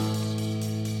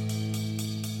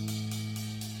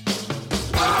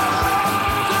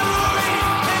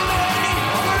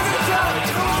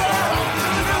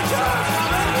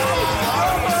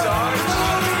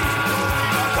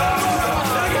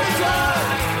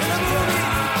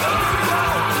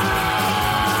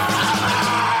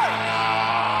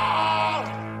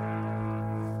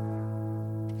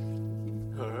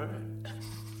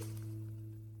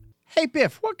Hey,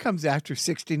 Biff, what comes after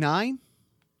 69?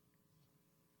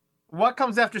 What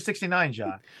comes after 69,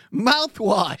 John?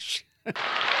 Mouthwash.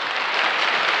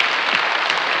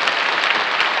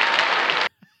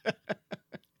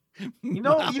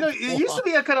 It used to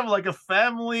be a kind of like a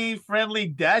family-friendly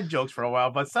dad jokes for a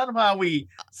while, but somehow we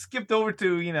skipped over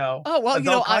to, Oh, well,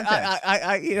 adult content.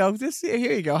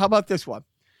 here you go. How about this one?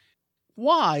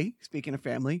 Why, speaking of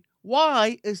family,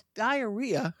 why is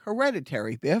diarrhea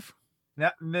hereditary, Biff?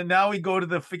 Now we go to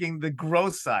the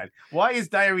gross side. Why is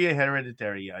diarrhea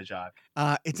hereditary, Jacques?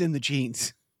 It's in the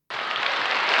genes.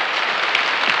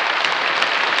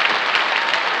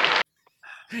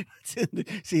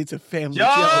 It's a family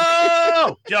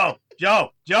joke. Joe.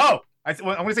 I'm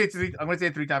going to say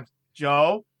it 3 times.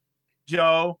 Joe.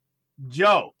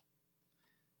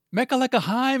 Mecca like a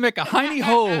high, mecca hiney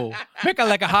ho. Mecca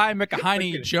like a high, mecca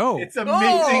hiney Joe. It's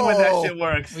amazing when that shit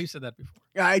works. We said that before.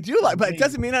 I do like, but it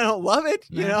doesn't mean I don't love it,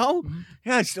 you know? Mm-hmm.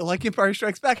 Yeah, I still like Empire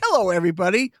Strikes Back. Hello,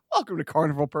 everybody. Welcome to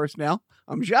Carnival Personnel.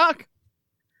 I'm Jacques.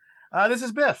 This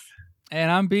is Biff.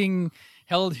 And I'm being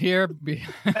held here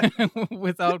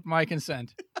without my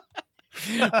consent.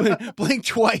 Blink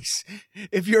twice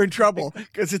if you're in trouble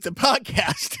because it's a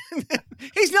podcast.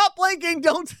 He's not blinking.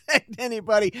 Don't say it to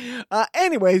anybody.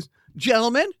 Anyways,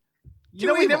 gentlemen.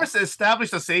 We never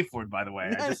established a safe word, by the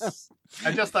way.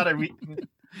 I just thought I'd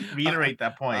reiterate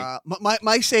that point.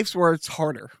 My safe word's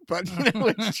harder, but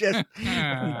it's just we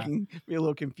can be a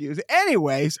little confused.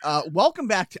 Anyways, welcome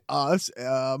back to us.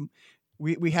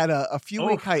 We had a few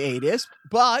week hiatus,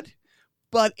 but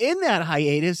in that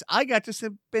hiatus, I got to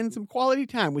spend some quality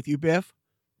time with you, Biff.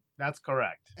 That's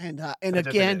correct. And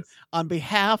again, on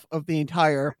behalf of the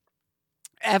entire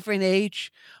FNH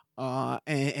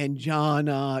and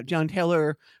John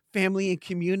Taylor family and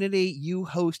community, you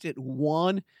hosted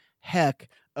one heck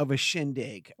of a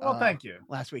shindig. Well, thank you.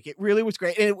 Last week, it really was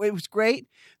great, and it was great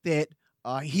that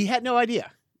he had no idea.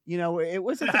 It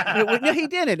wasn't. No, he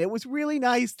didn't. It was really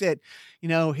nice that,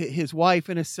 his wife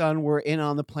and his son were in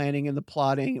on the planning and the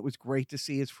plotting. It was great to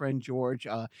see his friend George.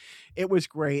 It was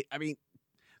great. I mean,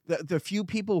 the few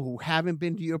people who haven't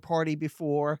been to your party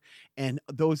before, and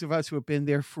those of us who have been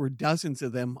there for dozens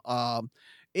of them,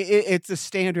 it's a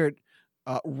standard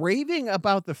raving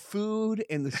about the food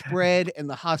and the spread and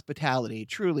the hospitality.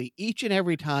 Truly, each and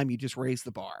every time you just raise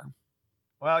the bar.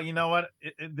 Well, you know what?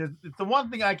 It's the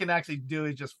one thing I can actually do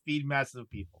is just feed masses of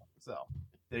people. So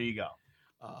there you go.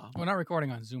 We're not recording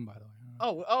on Zoom, by the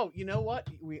way. Oh, you know what?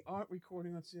 We aren't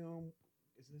recording on Zoom.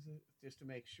 Is this it? Just to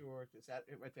make sure? Is that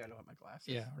it right there? I don't have my glasses.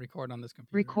 Yeah, record on this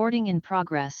computer. Recording in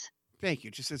progress. Thank you.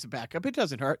 Just as a backup. It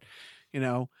doesn't hurt.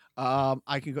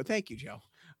 I can go. Thank you, Joe.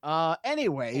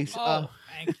 Anyways,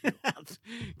 thank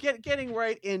you. Getting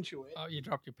right into it. Oh, you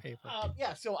dropped your paper.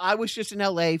 Yeah. So I was just in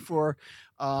LA for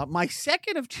my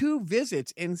second of 2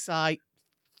 visits inside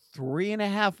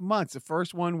 3.5 months. The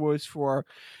first one was for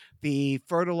the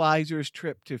fertilizers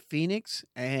trip to Phoenix,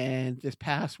 and this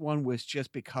past one was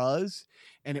just because,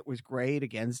 and it was great.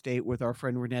 Again, stayed with our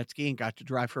friend Renetsky and got to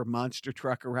drive her monster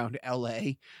truck around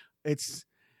LA. It's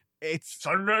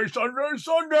Sunday. I'm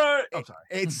sorry.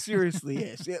 It seriously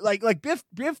is. Like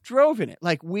Biff drove in it.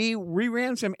 Like we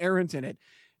ran some errands in it.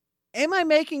 Am I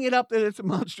making it up that it's a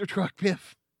monster truck,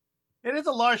 Biff? It is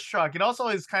a large truck. It also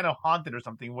is kind of haunted or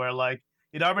something where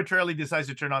it arbitrarily decides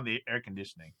to turn on the air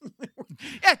conditioning.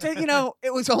 Yeah,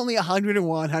 it was only 101,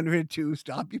 102.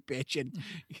 Stop, you bitch, and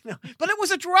but it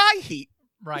was a dry heat.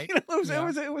 Right. It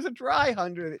was a dry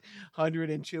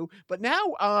 102. But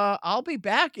now I'll be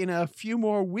back in a few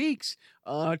more weeks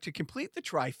to complete the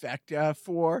trifecta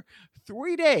for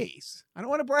 3 days. I don't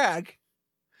want to brag.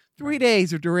 3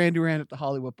 days of Duran Duran at the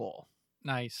Hollywood Bowl.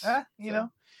 Nice. There you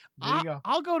go.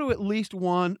 I'll go to at least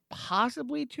 1,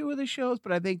 possibly 2 of the shows,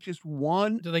 but I think just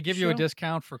 1. Do they give you a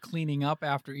discount for cleaning up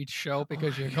after each show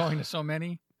because you're going to so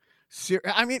many?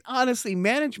 I mean, honestly,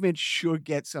 management should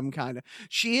get some kind of.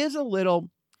 She is a little.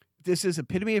 This is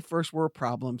epitome of first world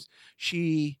problems.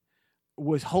 She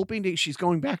was hoping she's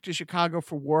going back to Chicago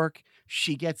for work.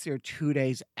 She gets there 2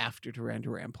 days after Duran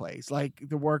Duran plays. Like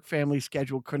the work family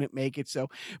schedule couldn't make it. So,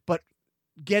 but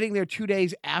getting there 2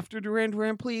 days after Duran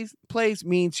Duran plays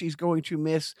means she's going to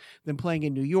miss them playing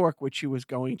in New York, which she was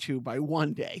going to by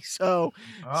 1 day. So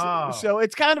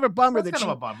it's kind of a bummer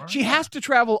she has to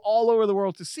travel all over the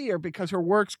world to see her because her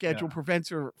work schedule prevents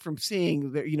her from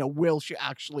seeing will she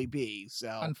actually be.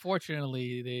 So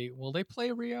unfortunately, will they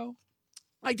play Rio?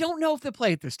 I don't know if they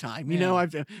play it this time.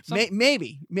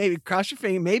 Maybe cross your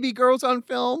finger. Maybe Girls on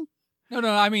Film. No,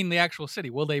 I mean the actual city.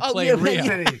 Will they play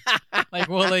Rio? Like,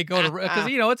 will they go to? Because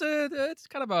it's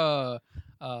kind of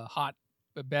a hot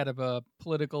bed of a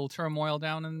political turmoil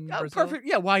down in Brazil? Perfect.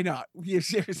 Yeah, why not? Yeah,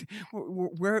 seriously.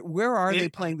 Where are they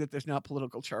playing that there's not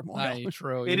political turmoil?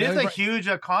 True. It is a huge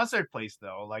concert place,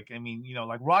 though. Like, I mean,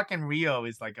 like Rock in Rio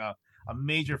is like a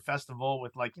major festival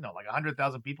with like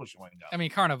 100,000 people showing up. I mean,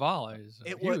 Carnival is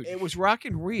huge. It was Rock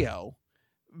in Rio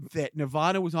that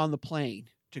Nirvana was on the plane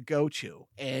to go to.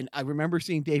 And I remember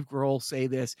seeing Dave Grohl say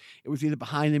this. It was either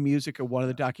Behind the Music or one of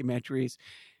the documentaries.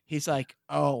 He's like,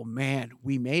 oh, man,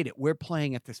 we made it. We're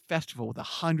playing at this festival with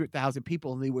 100,000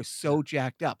 people, and they were so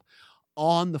jacked up.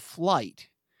 On the flight,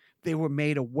 they were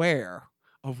made aware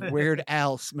of Weird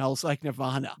Al Smells Like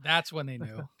Nirvana. That's when they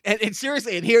knew. And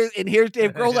seriously, and here's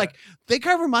Dave Grohl, like, they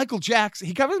cover Michael Jackson.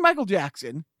 He covers Michael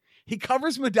Jackson. He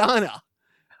covers Madonna.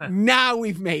 Now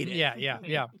we've made it. Yeah.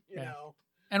 You know?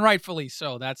 And rightfully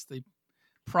so. That's the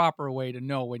proper way to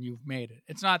know when you've made it.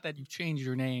 It's not that you've changed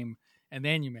your name and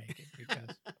then you make it.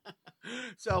 Because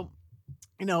So,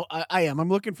 I am. I'm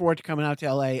looking forward to coming out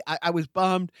to LA. I was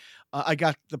bummed.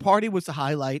 The party was the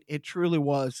highlight. It truly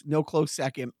was. No close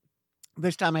second.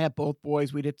 This time I had both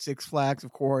boys. We did Six Flags,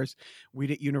 of course. We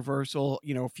did Universal,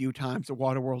 a few times. The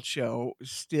Waterworld show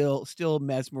still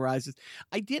mesmerizes.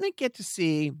 I didn't get to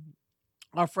see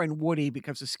our friend Woody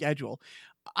because of schedule.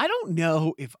 I don't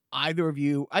know if either of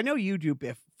you, I know you do,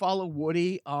 Biff, follow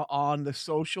Woody on the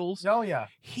socials. Oh, yeah.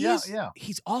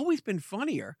 He's always been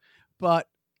funnier, but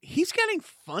he's getting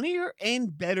funnier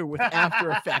and better with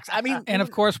After Effects. I mean, and of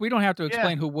course, we don't have to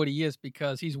explain who Woody is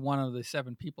because he's one of the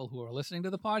 7 people who are listening to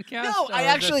the podcast. No, I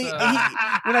actually,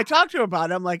 when I talked to him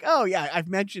about it, I'm like, oh, yeah, I've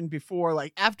mentioned before,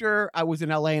 like after I was in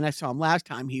LA and I saw him last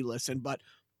time, he listened, but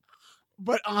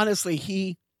honestly,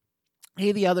 he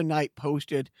the other night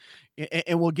posted,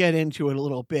 and we'll get into it a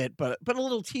little bit, but a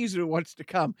little teaser of what's to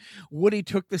come. Woody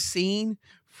took the scene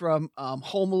from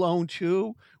Home Alone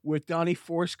 2 with Donnie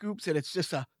Four-Scoops, and it's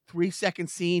just a 3-second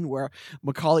scene where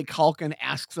Macaulay Culkin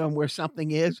asks him where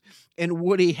something is, and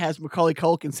Woody has Macaulay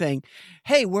Culkin saying,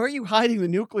 "Hey, where are you hiding the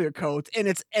nuclear codes?" And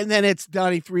then it's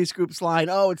Donnie Three-Scoops line,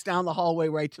 "Oh, it's down the hallway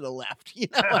right to the left."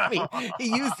 I mean,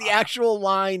 he used the actual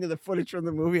line of the footage from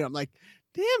the movie. I'm like,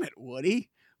 damn it, Woody.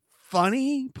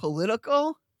 Funny,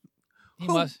 political. He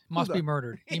must be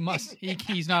murdered.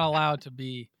 He's not allowed to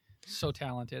be so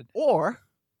talented. Or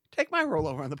take my role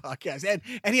over on the podcast. And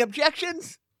any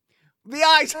objections? The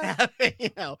eyes have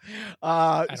it,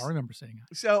 I don't remember saying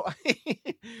it. So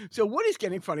Woody's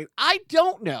getting funny. I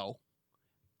don't know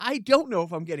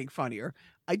if I'm getting funnier.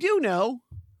 I do know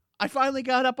I finally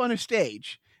got up on a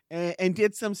stage and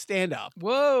did some stand up.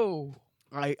 Whoa.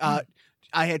 I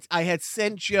had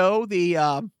sent Joe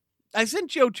I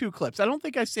sent Joe 2 clips. I don't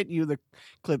think I sent you the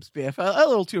clips, Biff. A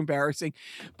little too embarrassing.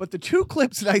 But the 2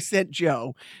 clips that I sent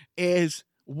Joe is,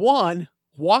 one,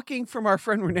 walking from our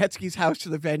friend Renetsky's house to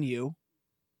the venue.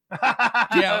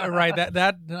 Yeah, right.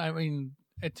 That I mean,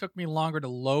 it took me longer to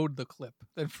load the clip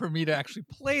than for me to actually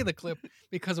play the clip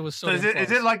because it was so. Is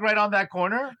it like right on that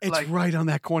corner? It's like, right on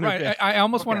that corner. Right. I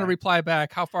almost wanted to reply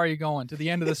back. How far are you going? To the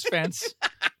end of this fence?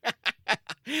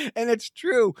 And it's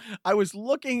true. I was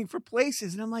looking for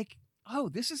places, and I'm like, oh,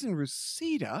 this is in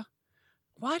Reseda.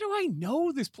 Why do I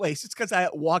know this place? It's because I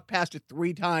walked past it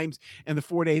 3 times in the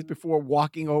 4 days before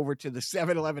walking over to the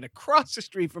 7-Eleven across the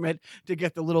street from it to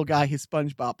get the little guy his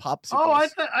SpongeBob popsicles. Oh, I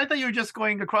thought you were just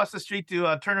going across the street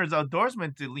to Turner's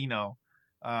Outdoorsman to,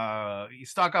 you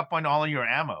stock up on all of your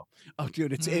ammo. Oh,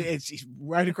 dude, it's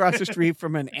right across the street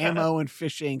from an ammo and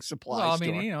fishing supply store.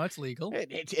 Well, I mean, it's legal.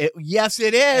 Yes,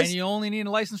 it is. And you only need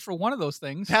a license for one of those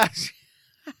things. So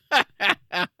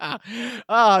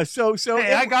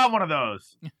hey, I got one of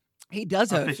those. He does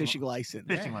have a fishing license.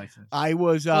 Fishing license. I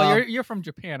was. Well, you're from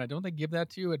Japan. Don't they give that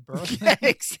to you at birth?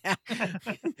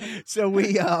 Exactly. So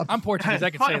we. I'm Portuguese. I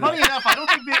can say that. Funny enough, I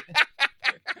don't think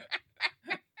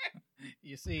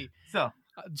You see, so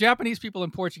Japanese people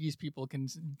and Portuguese people can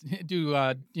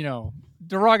do,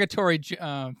 derogatory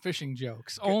fishing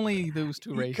jokes. Only those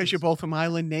 2 races. Because you're both from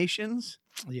island nations.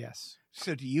 Yes.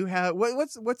 So do you have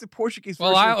what's the Portuguese?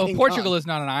 Well, Portugal is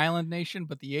not an island nation,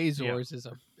 but the Azores is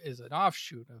an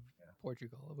offshoot of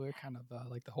Portugal. We're kind of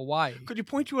like the Hawaii. Could you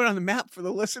point to it on the map for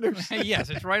the listeners? Yes,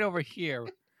 it's right over here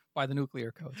by the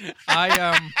nuclear codes. It's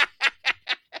I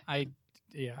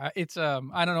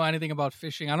don't know anything about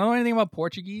fishing. I don't know anything about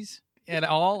Portuguese at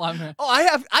all. I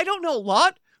don't know a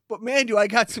lot, but man, do I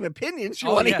got some opinions. You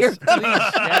want to hear them?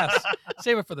 Yes.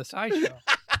 Save it for the sideshow.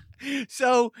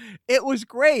 So it was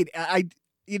great.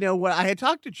 you know, when I had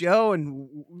talked to Joe and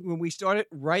when we started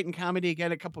writing comedy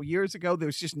again a couple years ago,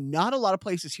 there's just not a lot of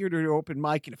places here to do open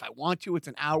mic. And if I want to, it's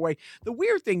an hour away. The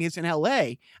weird thing is in LA,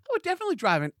 I would definitely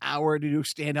drive an hour to do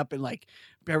stand up in like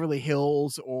Beverly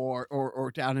Hills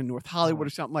or down in North Hollywood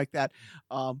or something like that.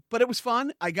 But it was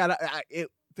fun.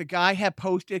 The guy had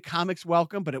posted comics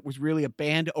welcome, but it was really a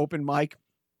band open mic.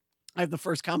 I have the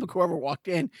first comic who ever walked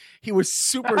in. He was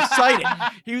super excited.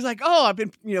 He was like, "Oh,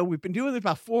 we've been doing this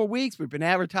about 4 weeks. We've been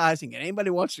advertising and anybody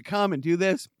wants to come and do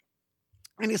this."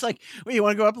 And he's like, "Well, you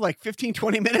want to go up in like 15,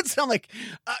 20 minutes?" I'm like,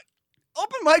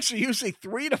 open mics are usually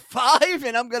 3 to 5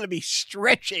 and I'm going to be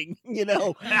stretching, you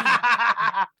know.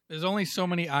 There's only so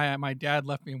many my dad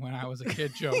left me when I was a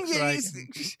kid jokes. Yeah, Right?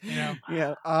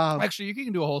 Yeah. Actually, you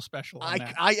can do a whole special on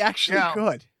that. I actually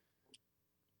could.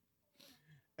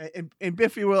 And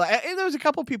Biffy will, and there was a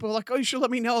couple of people like, "Oh, you should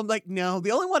let me know." I'm like, no, the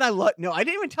only one no, I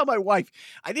didn't even tell my wife.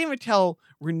 I didn't even tell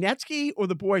Renetsky or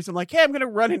the boys. I'm like, "Hey, I'm going to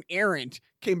run an errand."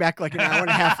 Came back like an hour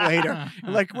and a half later.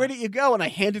 I'm like, "Where did you go?" And I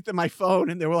handed them my phone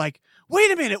and they were like,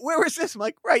 "Wait a minute, where is this?" I'm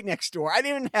like, "Right next door." I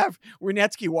didn't even have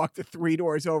Renetsky walk the 3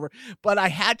 doors over, but I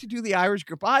had to do the Irish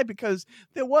goodbye because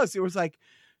there was like,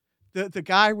 the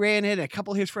guy ran in, a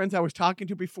couple of his friends I was talking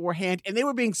to beforehand, and they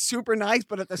were being super nice,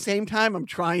 but at the same time, I'm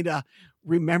trying to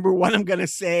remember what I'm going to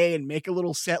say and make a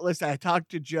little set list. I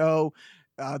talked to Joe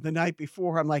the night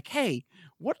before. I'm like, "Hey,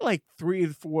 what are like 3 or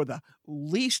 4 of the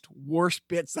least worst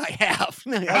bits I have?" I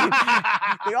mean,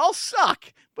 they all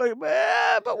suck, but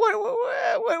what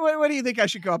do you think I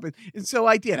should go up with? And so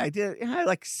I did. I had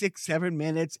like 6, 7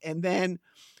 minutes, and then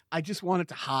I just wanted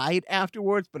to hide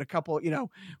afterwards, but a couple,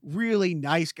 really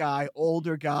nice guy,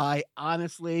 older guy,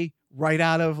 honestly, right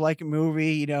out of like a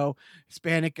movie,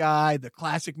 Hispanic guy, the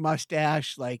classic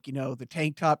mustache, like, the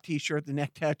tank top t-shirt, the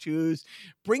neck tattoos,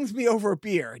 brings me over a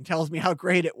beer and tells me how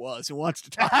great it was and wants to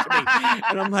talk to me.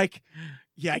 And I'm like,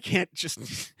 yeah, I can't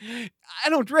just, I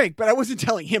don't drink, but I wasn't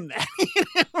telling him that.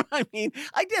 I mean,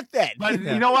 I did that. But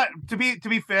you know what? To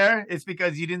be fair, it's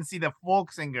because you didn't see the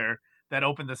folk singer that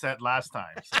opened the set last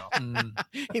time. So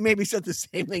he maybe said the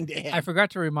same thing to him. I forgot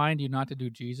to remind you not to do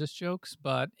Jesus jokes,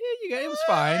 but it was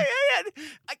fine.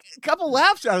 A couple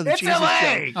laughs out of the it's Jesus LA.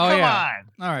 joke. Oh, Come yeah.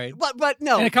 on. All right. But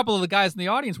no. And a couple of the guys in the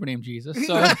audience were named Jesus.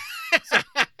 So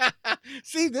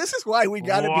see, this is why we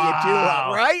got to be a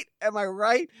duo, right? Am I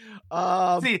right?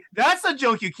 See, that's a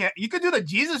joke you could do the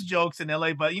Jesus jokes in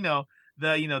LA, but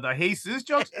the Jesus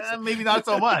jokes, maybe not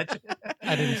so much.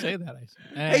 I didn't say that.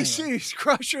 Anyway. Jesus,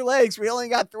 cross your legs. We only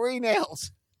got 3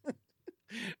 nails.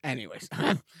 Anyways,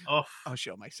 I'll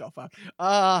show myself out.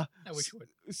 I wish you would.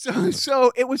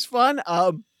 So it was fun.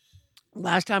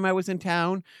 Last time I was in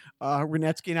town,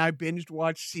 Renetsky and I binged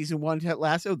watched season 1 of Ted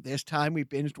Lasso. This time we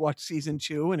binged watched season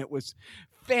 2, and it was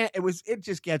it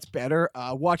just gets better.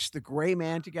 Watched The Gray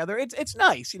Man together. It's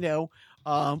nice,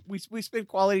 we spent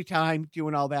quality time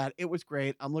doing all that. It was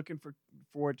great. I'm looking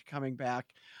forward to coming back.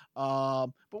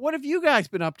 But what have you guys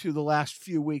been up to the last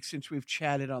few weeks since we've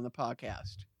chatted on the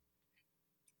podcast?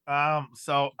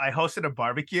 So I hosted a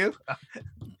barbecue.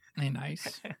 Hey,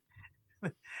 nice.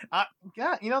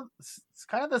 Yeah, it's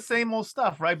kind of the same old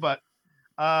stuff, right? But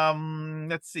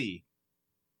let's see.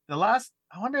 I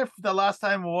wonder if the last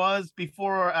time was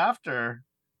before or after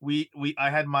I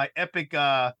had my epic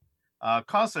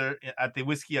concert at the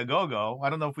Whiskey A Go-Go. I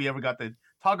don't know if we ever got to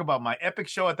talk about my epic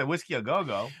show at the Whiskey A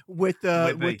Go-Go with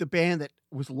the band that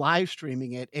was live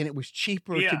streaming it, and it was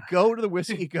cheaper to go to the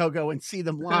Whiskey A Go-Go and see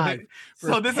them live.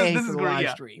 So this is the great.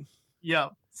 Live stream. Yeah.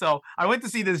 So I went to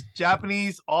see this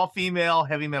Japanese all-female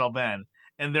heavy metal band,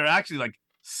 and they're actually like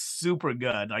super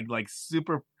good, like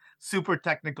super super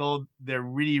technical. They're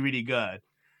really really good,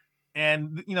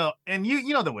 and you know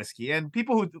the Whiskey, and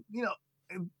people who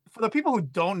for the people who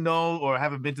don't know or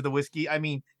haven't been to the Whiskey, I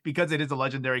mean, because it is a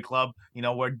legendary club,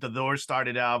 where the Doors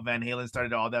started out, Van Halen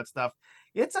started out, all that stuff.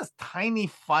 It's a tiny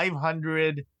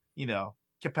 500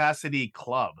 capacity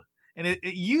club, and it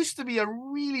used to be a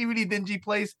really really dingy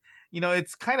place.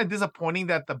 It's kind of disappointing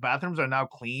that the bathrooms are now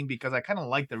clean, because I kind of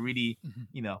like the really,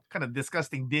 kind of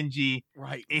disgusting, dingy,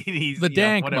 right, 80s. The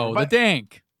dank, the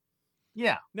dank.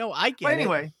 Yeah. No, I get it. But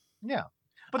anyway, yeah.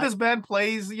 But this band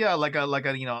plays, like a a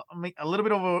little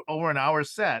bit over an hour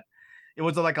set. It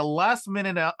was like a last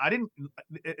minute. The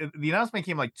announcement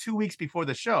came like 2 weeks before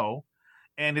the show,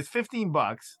 and it's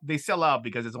 $15. They sell out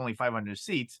because it's only 500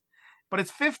 seats, but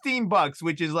it's $15,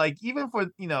 which is like, even for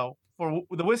for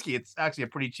the Whiskey, it's actually a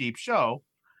pretty cheap show.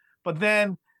 But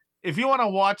then if you want to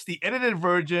watch the edited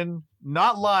version,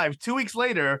 not live, 2 weeks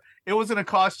later, it was going to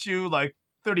cost you like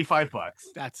 $35.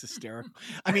 That's hysterical.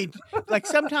 I mean, like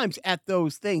sometimes at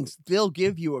those things, they'll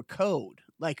give you a code.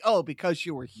 Like, oh, because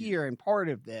you were here and part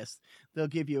of this, they'll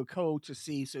give you a code to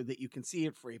see so that you can see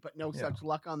it free. But no such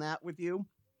luck on that with you.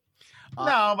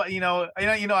 No, but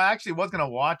I actually was gonna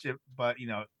watch it, but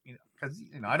because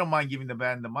I don't mind giving the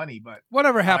band the money, but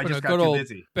Whatever I happened to just got too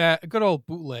busy. good old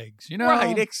bootlegs, you know?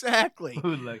 Right, exactly.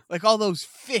 Bootleg. Like all those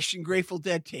Fish and Grateful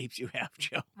Dead tapes you have,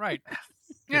 Joe. Right.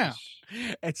 Yeah.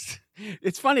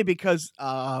 It's funny because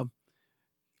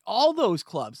all those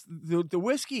clubs, the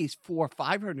Whiskey's 400,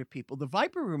 500 people. The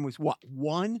Viper Room was what,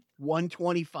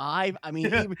 125? I mean,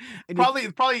 Yeah. even, and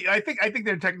Probably. I think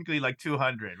they're technically like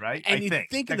 200, right? and I you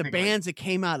think of the technically. bands that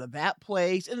came out of that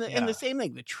place, and Yeah. the same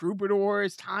thing. The Troubadour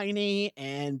is tiny,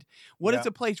 and what is Yeah.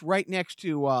 the place right next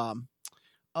to?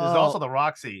 There's also the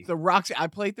Roxy. The Roxy. I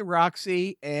played the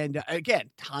Roxy, and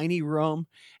again, tiny room,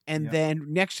 and Yeah.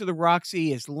 then next to the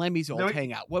Roxy is Lemmy's old There-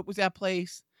 hangout. What was that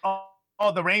place?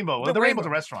 Oh, the Rainbow. The The Rainbow's Rainbow.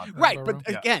 a restaurant. Right, Rainbow but Room.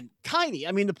 Yeah. again, tiny.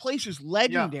 I mean, the place is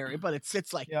legendary, but it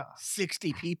sits like Yeah.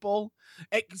 60 people.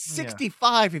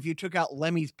 65 if you took out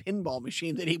Lemmy's pinball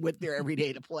machine that he went there every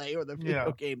day to play, or the video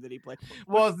Yeah. game that he played.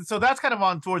 Well, so that's kind of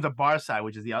on towards the bar side,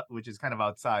 which is kind of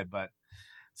outside. But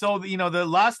so the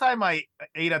last time I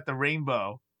ate at the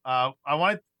Rainbow,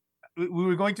 we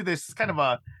were going to this kind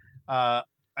of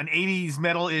an 80s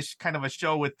metal-ish kind of a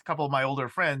show with a couple of my older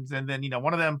friends, and then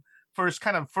one of them first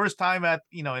time at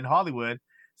in Hollywood.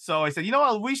 So I said, you know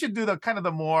what, we should do the kind of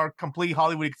the more complete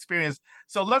Hollywood experience.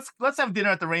 So let's have dinner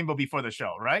at the Rainbow before the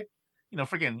show, right?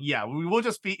 Freaking yeah, we'll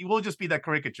just be that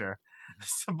caricature.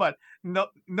 But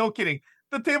no kidding.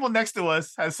 The table next to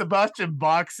us has Sebastian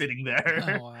Bach sitting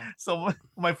there. Oh, wow. So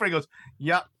my friend goes,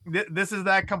 yeah, this is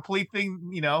that complete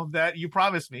thing, that you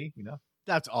promised me,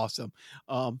 That's awesome.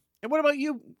 And what about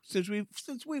you? Since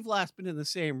we've last been in the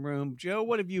same room, Joe,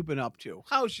 what have you been up to?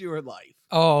 How's your life?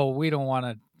 Oh, we don't want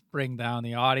to bring down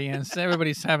the audience.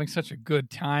 Everybody's having such a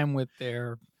good time with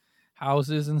their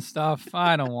houses and stuff.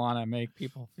 I don't want to make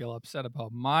people feel upset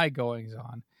about my goings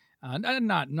on.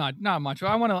 Not much.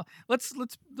 I want to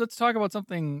let's talk about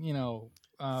something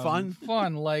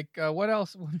Fun? Like what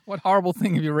else? What horrible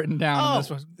thing have you written down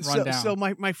in this rundown? So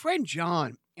my friend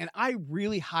John, and I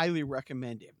really highly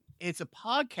recommend it. It's a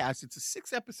podcast. It's a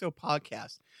 6-episode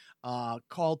podcast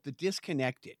called The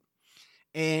Disconnected,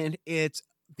 and it's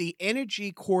the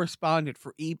energy correspondent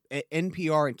for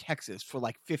NPR in Texas for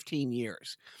like 15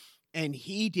 years. And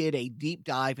he did a deep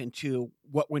dive into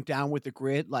what went down with the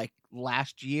grid like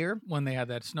last year. When they had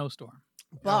that snowstorm.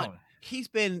 But he's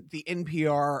been the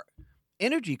NPR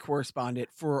energy correspondent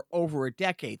for over a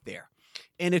decade there.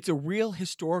 And it's a real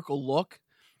historical look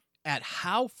at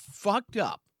how fucked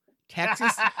up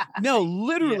Texas. No,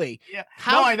 literally. Yeah.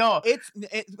 How No, I know. It's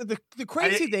the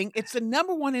crazy thing. It's the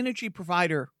number one energy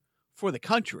provider for the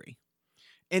country,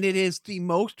 and it is the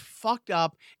most fucked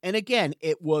up. And again,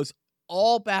 it was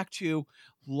all back to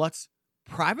let's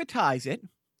privatize it,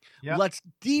 let's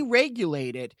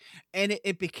deregulate it, and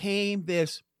it became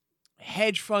this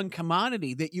hedge fund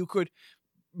commodity that you could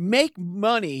make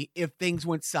money if things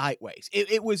went sideways.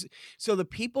 It was so the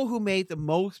people who made the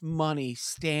most money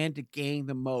stand to gain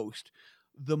the most,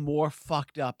 the more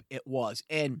fucked up it was.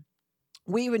 And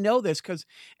we even know this because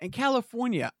in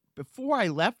California, before I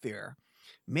left there,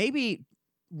 maybe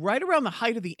right around the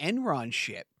height of the Enron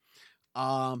shit,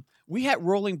 we had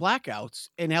rolling blackouts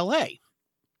in LA.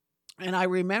 And I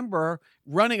remember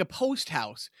running a post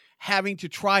house, having to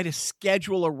try to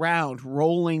schedule around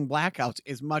rolling blackouts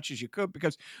as much as you could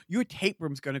because your tape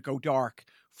room's going to go dark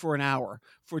for an hour,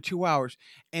 for 2 hours.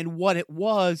 And what it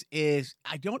was is,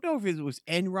 I don't know if it was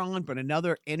Enron, but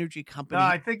another energy company. No,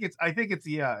 I think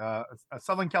it's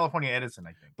Southern California Edison,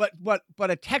 I think.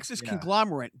 But a Texas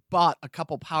conglomerate bought a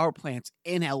couple power plants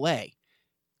in LA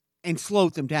and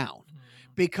slowed them down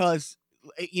because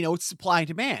it's supply and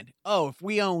demand. Oh, if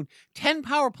we own 10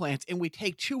 power plants and we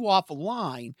take 2 off a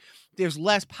line, there's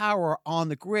less power on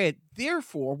the grid.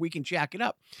 Therefore, we can jack it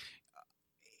up.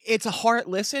 It's a hard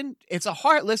listen.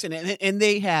 And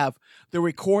they have the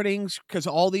recordings because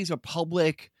all these are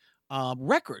public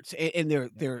records, and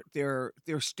they're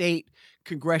state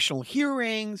congressional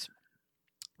hearings.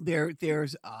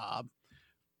 There's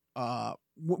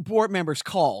board members'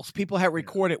 calls. People have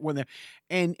recorded when they're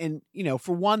and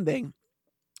for one thing.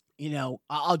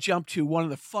 I'll jump to one of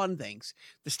the fun things.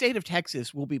 The state of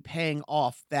Texas will be paying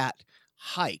off that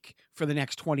hike for the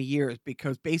next 20 years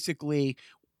because basically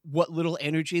what little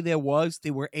energy there was, they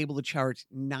were able to charge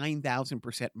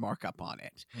 9,000% markup on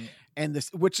it. And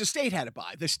which the state had to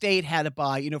buy. The state had to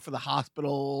buy, for the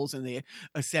hospitals and the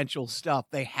essential stuff.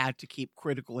 They had to keep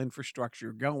critical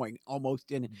infrastructure going. Almost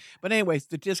didn't. But anyways,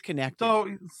 the disconnect. So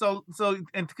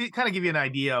and to kind of give you an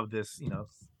idea of this,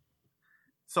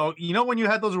 So, when you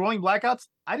had those rolling blackouts,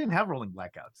 I didn't have rolling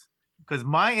blackouts because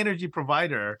my energy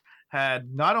provider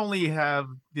had not only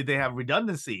did they have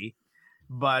redundancy,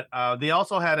 but they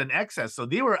also had an excess. So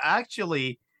they were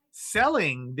actually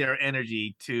selling their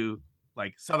energy to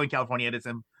like Southern California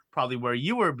Edison, probably where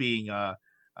you were being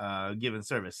given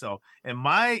service. So, and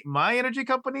my energy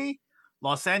company,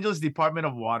 Los Angeles Department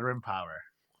of Water and Power,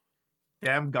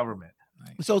 damn government.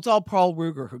 So it's all Paul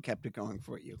Ruger who kept it going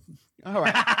for you. All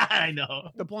right. I know.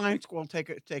 The blind squirrel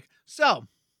take. So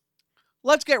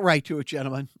let's get right to it,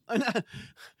 gentlemen.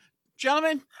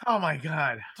 Gentlemen. Oh my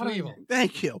God.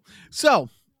 Thank you. So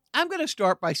I'm going to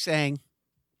start by saying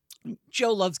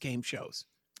Joe loves game shows.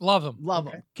 Love them. Love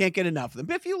them. Can't get enough of them.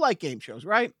 Biff, you like game shows,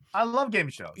 right? I love game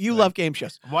shows. You love game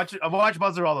shows. I watch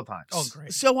Buzzer all the time. Oh,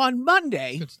 great. So on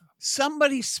Monday,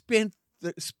 somebody spun.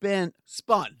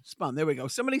 There we go.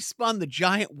 Somebody spun the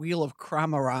giant wheel of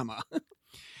Kramarama.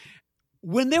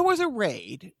 When there was a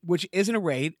raid, which isn't a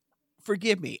raid,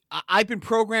 forgive me. I've been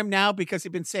programmed now because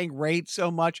they've been saying raid so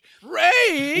much.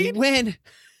 Raid? When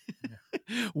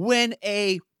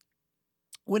a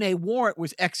warrant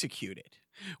was executed,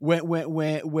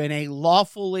 when a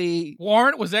lawfully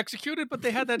warrant was executed, but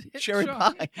they had that hit cherry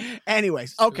shot. pie.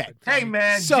 Anyways, okay. Hey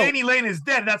man, So- Janie Lane is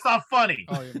dead. That's not funny.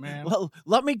 Oh yeah, man. Well,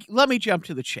 let me jump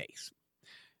to the chase.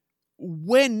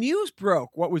 When news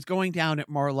broke what was going down at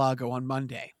Mar-a-Lago on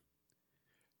Monday,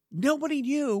 nobody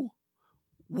knew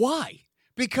why.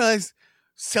 Because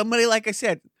somebody, like I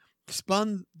said,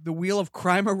 spun the wheel of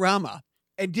Crime-a-rama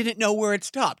and didn't know where it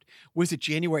stopped. Was it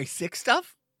January 6th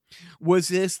stuff? Was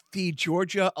this the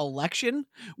Georgia election?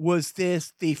 Was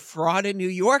this the fraud in New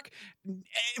York?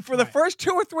 For the first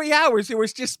 2 or 3 hours, it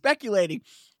was just speculating.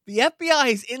 The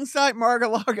FBI is inside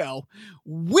Mar-a-Lago.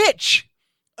 Which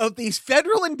of these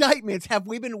federal indictments have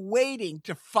we been waiting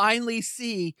to finally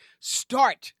see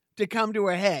start to come to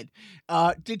a head?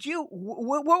 Did you?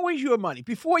 What was your money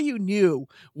before you knew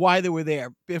why they were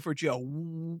there, Biff or Joe?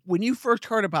 When you first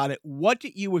heard about it, what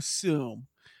did you assume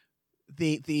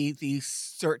the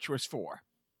search was for?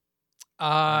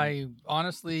 I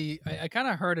honestly, I kind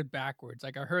of heard it backwards.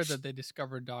 Like I heard that they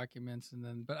discovered documents, and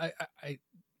then, but I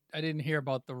didn't hear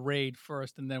about the raid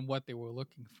first, and then what they were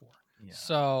looking for. Yeah.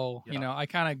 So I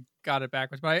kind of got it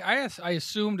backwards. But I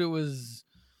assumed it was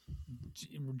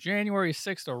January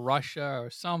 6th or Russia or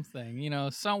something.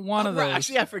 One of those.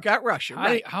 Actually, I forgot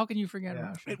Russia. How can you forget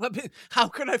Russia? How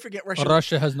could I forget Russia?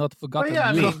 Russia has not forgotten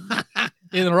Well, yeah, you. I mean-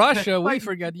 In Russia, we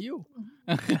forget you.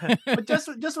 But just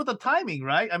with the timing,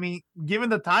 right? I mean, given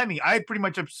the timing, I pretty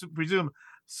much presume.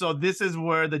 So this is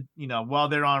where while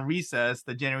they're on recess,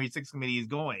 the January 6th committee is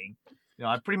going.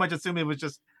 I pretty much assume it was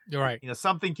just, You're right.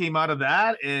 something came out of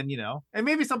that, and and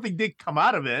maybe something did come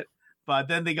out of it, but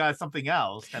then they got something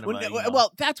else.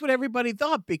 Well, that's what everybody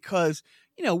thought because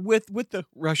with the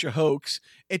Russia hoax,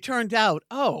 it turned out,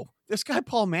 this guy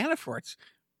Paul Manafort's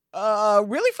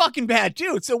really fucking bad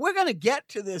dude. So we're gonna get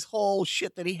to this whole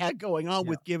shit that he had going on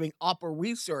with giving Opera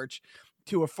research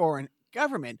to a foreign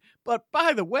government. But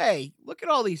by the way, look at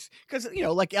all these, because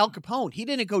like Al Capone, he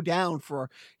didn't go down for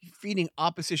feeding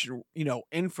opposition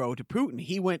info to Putin.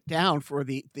 He went down for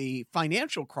the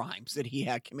financial crimes that he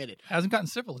had committed. Hasn't gotten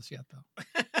syphilis yet though.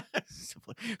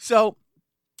 So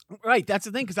right, that's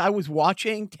the thing, because I was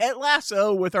watching Ted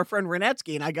Lasso with our friend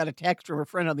Renetsky, and I got a text from a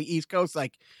friend on the East Coast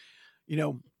like,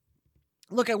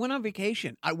 look, I went on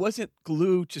vacation. I wasn't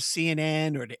glued to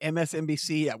CNN or to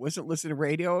MSNBC. I wasn't listening to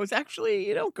radio. I was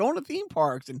actually, going to theme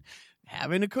parks and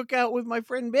having a cookout with my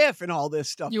friend Biff and all this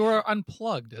stuff. You were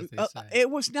unplugged, as they say. It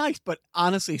was nice, but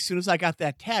honestly, as soon as I got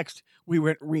that text, we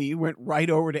went right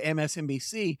over to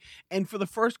MSNBC. And for the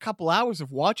first couple hours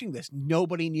of watching this,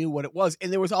 nobody knew what it was.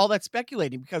 And there was all that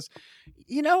speculating because,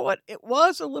 you know what? It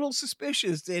was a little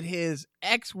suspicious that his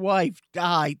ex-wife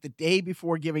died the day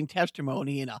before giving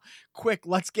testimony in a quick,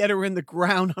 let's get her in the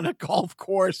ground on a golf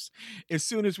course as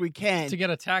soon as we can. To get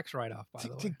a tax write-off, by the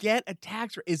way. To get a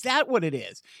tax write-off. Is that what it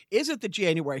is? Is it the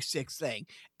January 6th thing?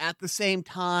 At the same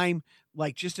time,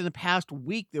 like just in the past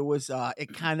week, there was,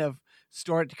 it kind of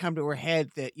started to come to her head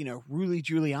that, Rudy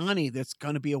Giuliani, there's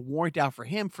going to be a warrant out for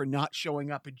him for not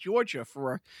showing up in Georgia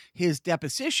for his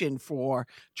deposition for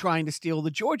trying to steal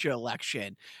the Georgia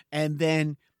election. And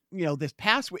then, this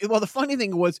past week, well, the funny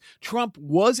thing was Trump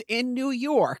was in New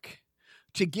York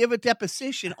to give a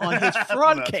deposition on his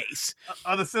fraud case.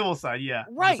 On the civil side, yeah.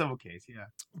 Right. On the civil case, yeah.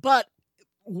 But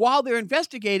while they're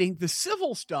investigating the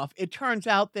civil stuff, it turns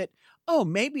out that,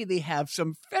 maybe they have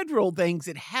some federal things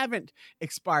that haven't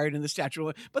expired in the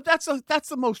statute. But that's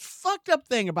the most fucked up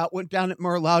thing about what went down at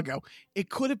Mar-a-Lago. It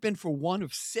could have been for one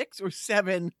of 6 or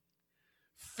 7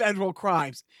 federal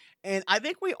crimes. And I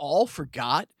think we all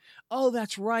forgot, oh,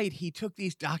 that's right. He took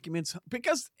these documents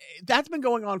because that's been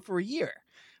going on for a year.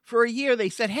 For a year, they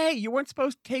said, hey, you weren't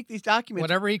supposed to take these documents.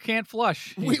 Whatever he can't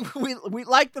flush. We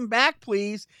like them back,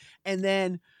 please. And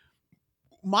then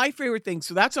my favorite thing,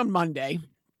 so that's on Monday.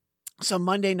 So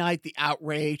Monday night, the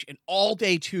outrage, and all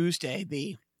day Tuesday,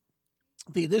 the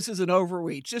this is an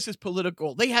overreach. This is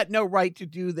political. They had no right to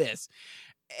do this.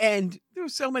 And there were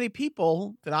so many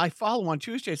people that I follow on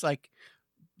Tuesday. It's like,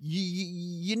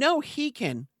 you know, he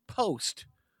can post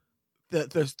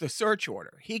the search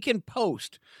order. He can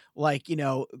post like, you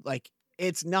know, like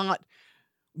it's not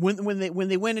when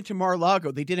they went into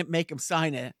Mar-a-Lago, they didn't make him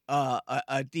sign a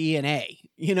DNA.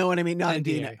 You know what I mean? Not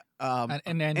NDA. a DNA.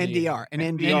 An NDR. An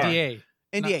NDA.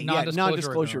 NDA,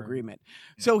 non-disclosure agreement.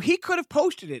 Yeah. So he could have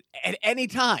posted it at any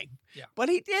time, but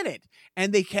he didn't.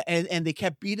 And they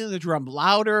kept beating the drum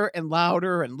louder and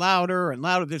louder and louder and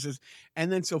louder.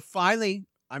 And then so finally,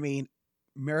 I mean,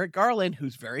 Merrick Garland,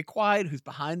 who's very quiet, who's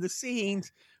behind the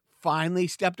scenes, finally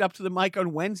stepped up to the mic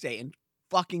on Wednesday and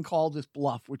fucking called his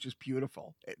bluff, which is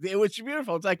beautiful. It was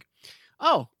beautiful. It's like,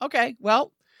 oh, okay,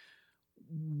 well,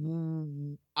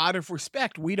 out of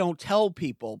respect, we don't tell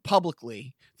people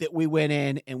publicly that we went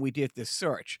in and we did this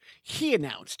search. He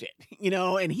announced it, you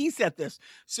know, and he said this.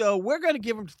 So we're going to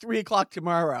give him 3:00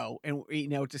 tomorrow, and you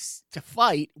know, to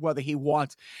fight whether he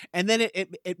wants. And then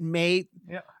it made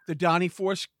the Donnie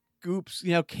Force Scoops,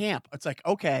 you know, camp. It's like,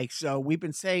 okay, so we've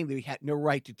been saying that we had no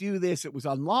right to do this. It was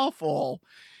unlawful,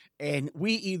 and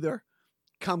we either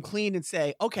come clean and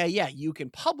say, okay, yeah, you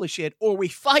can publish it, or we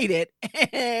fight it.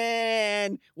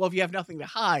 And well, if you have nothing to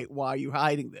hide, why are you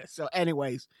hiding this? So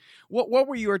anyways, what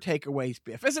were your takeaways,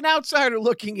 Biff, as an outsider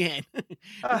looking in?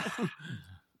 I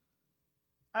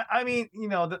mean, you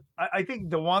know, I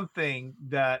think the one thing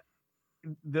that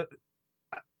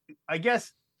I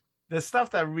guess the stuff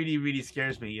that really, really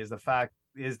scares me is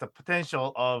the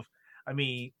potential of, I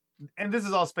mean, and this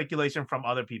is all speculation from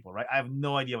other people, right? I have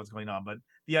no idea what's going on, but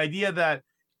the idea that,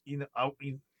 you know,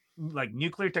 like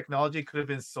nuclear technology could have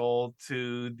been sold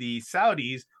to the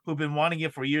Saudis who've been wanting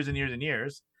it for years and years and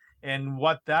years, and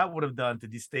what that would have done to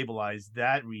destabilize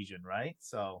that region, right?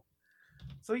 So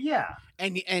yeah.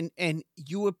 And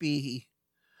you would be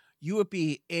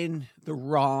in the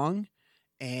wrong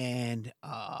and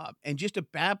just a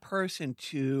bad person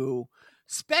to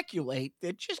speculate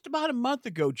that just about a month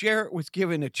ago, Jarrett was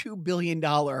given a $2 billion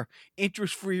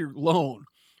interest-free loan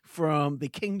from the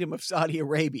Kingdom of Saudi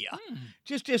Arabia.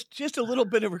 Just a little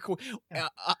bit of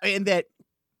and that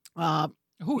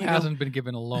who hasn't been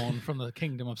given a loan from the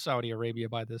Kingdom of Saudi Arabia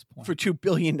by this point for $2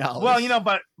 billion? Well, you know,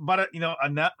 but you know,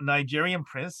 a Nigerian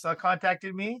prince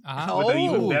contacted me with an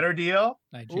even better deal.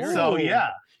 Nigeria. So yeah.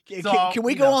 Can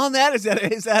we go on that? Is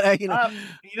that a, you know?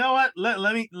 You know what?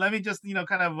 Let me just, you know,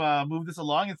 kind of move this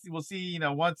along, and we'll see. You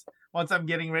know, once I'm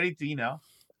getting ready to, you know,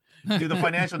 do the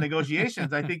financial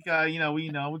negotiations, I think we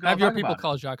have your people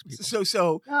call Jacques people.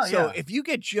 So if you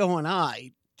get Joe and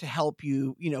I to help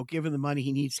you, you know, give him the money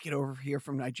he needs to get over here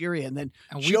from Nigeria, and then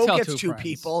Joe gets two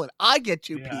people and I get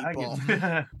two people,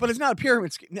 but it's not a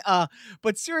pyramid scheme.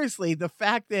 But seriously, the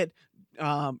fact that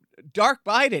Dark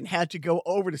Biden had to go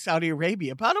over to Saudi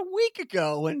Arabia about a week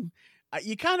ago, and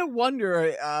you kind of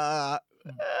wonder why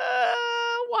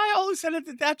all of a sudden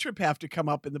did that trip have to come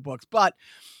up in the books. But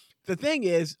the thing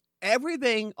is,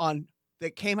 everything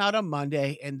that came out on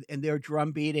Monday and their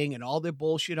drum beating and all their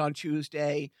bullshit on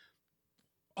Tuesday,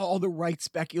 all the right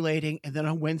speculating, and then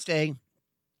on Wednesday,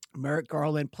 Merrick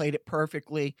Garland played it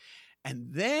perfectly. And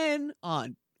then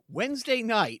on Wednesday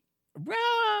night,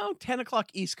 around 10 o'clock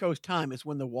East Coast time is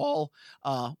when the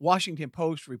Washington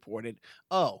Post reported,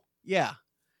 oh, yeah,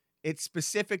 it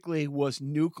specifically was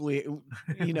nuclear,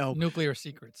 you know. Nuclear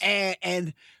secrets.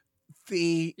 And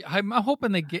I'm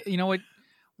hoping they get, you know what,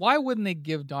 why wouldn't they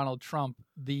give Donald Trump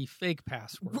the fake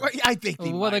password? Right, I think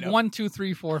they might like have. 1, 2,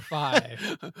 3, 4,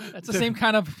 5. That's the same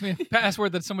kind of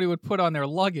password that somebody would put on their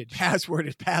luggage. Password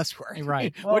is password.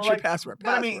 Right. Well, what's your password?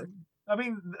 I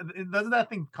mean, doesn't that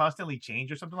thing constantly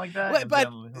change or something like that?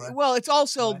 Well, it's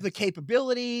also the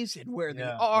capabilities and where they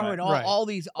are and all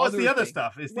these other the other things.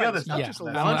 stuff. It's the other stuff. Not just the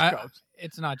launch codes.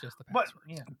 It's not just the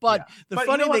password. But the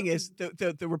funny thing is,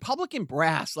 the Republican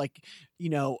brass, like, you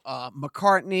know,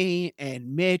 McCartney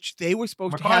and Mitch, they were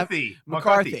supposed to have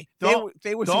McCarthy.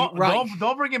 They were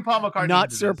don't bring in Paul McCartney.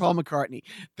 Not Sir Paul McCartney.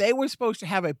 They were supposed to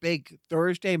have a big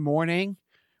Thursday morning.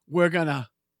 We're gonna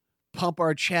pump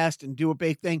our chest and do a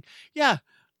big thing. Yeah,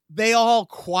 they all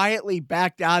quietly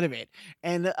backed out of it.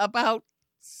 And about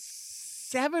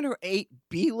 7 or 8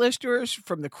 B-listers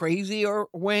from the crazier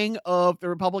wing of the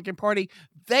Republican Party.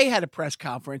 They had a press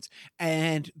conference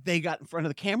and they got in front of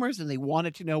the cameras and they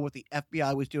wanted to know what the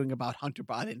FBI was doing about Hunter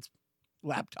Biden's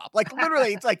laptop. Like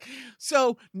literally, it's like,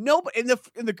 so nobody,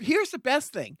 here's the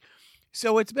best thing.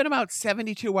 So it's been about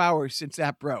 72 hours since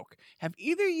that broke. Have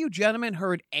either of you gentlemen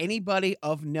heard anybody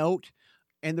of note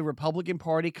in the Republican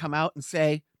Party come out and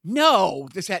say, no,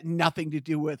 this had nothing to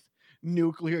do with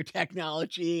nuclear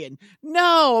technology? And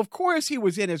no, of course he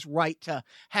was in his right to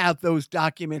have those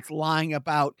documents lying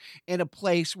about in a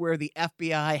place where the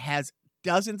FBI has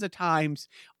dozens of times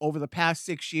over the past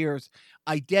 6 years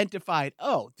identified,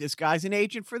 oh, this guy's an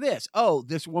agent for this. Oh,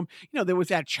 this woman, there was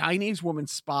that Chinese woman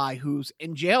spy who's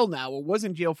in jail now, or was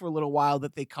in jail for a little while,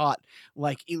 that they caught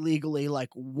like illegally, like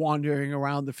wandering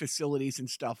around the facilities and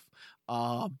stuff.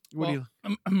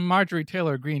 Marjorie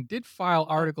Taylor Greene did file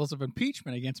articles of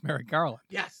impeachment against Merrick Garland.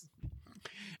 Yes.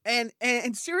 And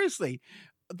seriously,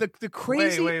 the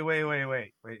crazy.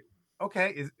 Wait.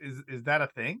 Okay, is that a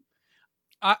thing?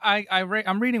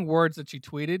 I'm reading words that she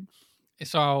tweeted.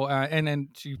 So and then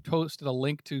she posted a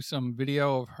link to some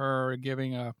video of her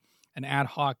giving an ad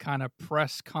hoc kind of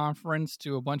press conference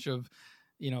to a bunch of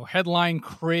headline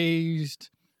crazed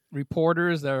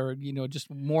reporters that are just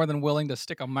more than willing to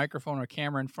stick a microphone or a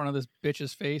camera in front of this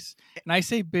bitch's face. And I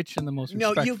say bitch in the most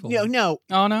respectful way. No.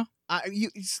 Oh no.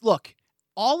 Look,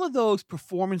 all of those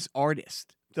performance artists,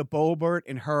 the Boebert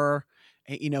and her,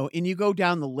 and you go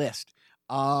down the list.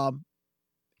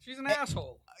 She's an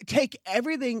asshole. Take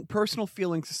everything, personal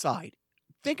feelings aside.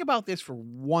 Think about this for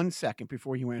 1 second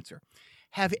before you answer.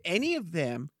 Have any of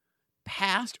them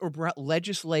passed or brought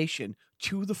legislation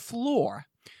to the floor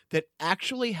that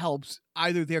actually helps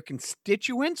either their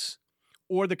constituents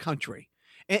or the country?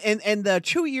 And the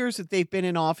 2 years that they've been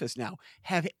in office now,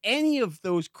 have any of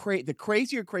those the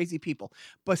crazy people,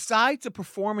 besides the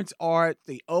performance art,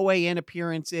 the OAN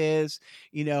appearances,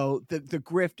 the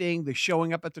grifting, the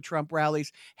showing up at the Trump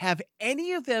rallies, have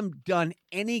any of them done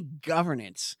any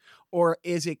governance, or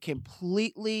is it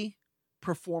completely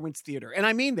performance theater? And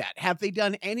I mean that. Have they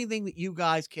done anything that you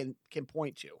guys can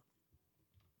point to?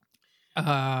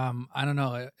 I don't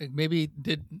know. Maybe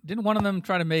didn't one of them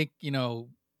try to make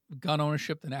gun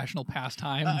ownership the national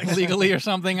pastime legally or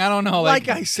something? I don't know. Like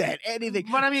I said, anything.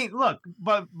 But I mean, look,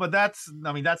 but that's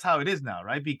how it is now,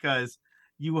 right? Because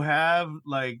you have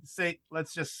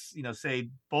let's just say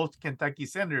both Kentucky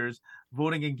senators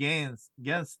voting against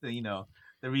the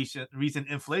recent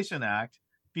Inflation Act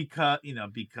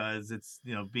because it's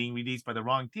being released by the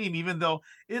wrong team, even though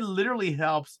it literally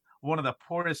helps one of the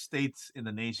poorest states in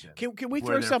the nation. Can we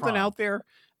throw something out there?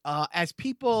 As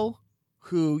people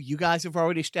who you guys have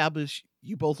already established,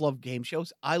 you both love game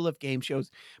shows. I love game shows.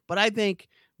 But I think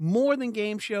more than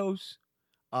game shows,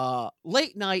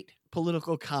 late night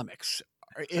political comics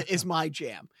is my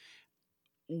jam.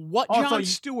 What Jon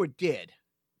Stewart did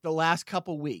the last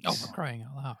couple weeks. Oh, for crying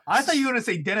out loud. I thought you were going to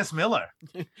say Dennis Miller.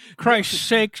 Christ's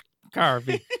sakes,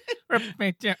 Carvey.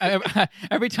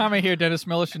 Every time I hear Dennis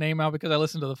Miller's name out, because I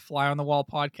listen to the Fly on the Wall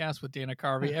podcast with Dana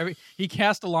Carvey, he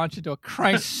cast a launch into a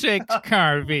Christ's sakes,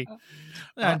 Carvey.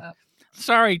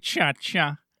 Sorry,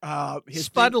 Cha-Cha.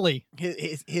 Spuddly.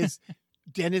 His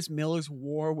Dennis Miller's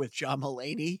war with John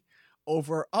Mulaney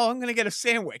over, I'm going to get a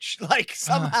sandwich.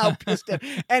 Somehow pissed him.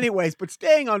 Anyways, but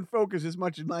staying on focus as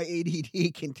much as my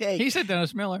ADD can take. He said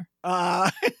Dennis Miller.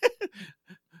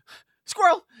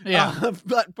 Squirrel. Yeah.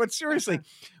 But seriously,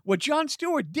 what Jon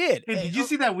Stewart did. Hey, did you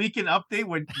see that weekend update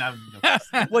where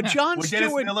what Jon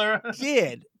Stewart Miller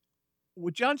did?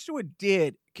 What Jon Stewart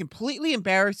did, completely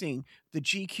embarrassing the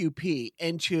GQP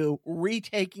into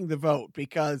retaking the vote,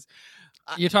 because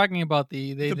you're talking about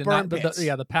the burn bits.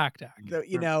 The PACT Act.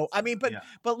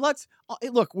 But let's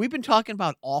look. We've been talking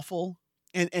about awful,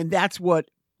 and that's what.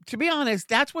 To be honest,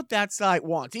 that's what that side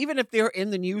wants. Even if they're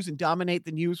in the news and dominate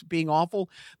the news being awful,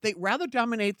 they'd rather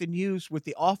dominate the news with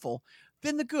the awful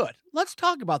than the good. Let's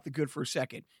talk about the good for a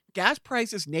second. Gas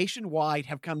prices nationwide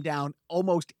have come down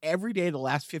almost every day the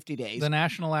last 50 days. The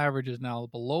national average is now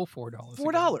below $4.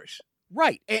 $4.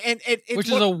 Right. And it's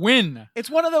which is a win. It's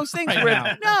one of those things right where,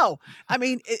 now. no, I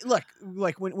mean, look,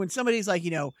 when somebody's like,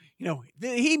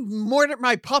 he murdered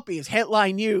my puppy is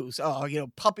headline news. Oh,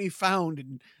 puppy found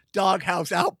in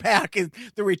doghouse out back is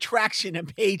the retraction on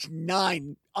page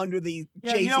 9 under the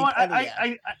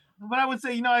JC. But I would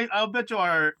say, I'll bet you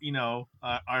our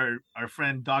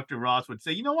friend Dr. Ross would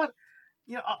say,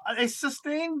 a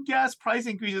sustained gas price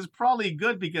increase is probably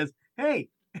good because, hey,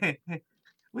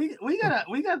 we got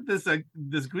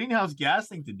this greenhouse gas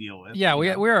thing to deal with. Yeah,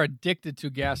 you know? we're addicted to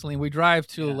gasoline. We drive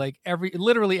to Yeah. like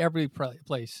literally every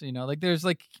place. Like there's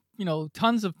like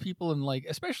tons of people in like,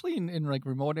 especially in like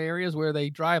remote areas where they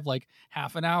drive like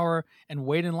half an hour and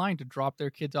wait in line to drop their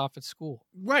kids off at school.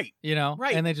 Right.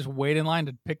 Right, and they just wait in line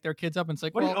to pick their kids up, and it's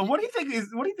like, What do you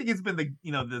think has been the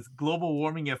this global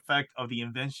warming effect of the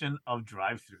invention of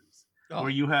drive-throughs, where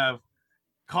you have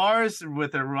cars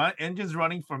with their engines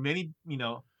running for many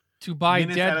to buy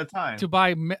minutes at a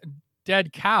time.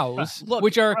 dead cows, Look,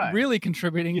 which are right. really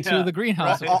contributing to the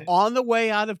greenhouse Right. effect. On the way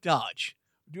out of Dodge,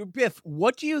 Biff,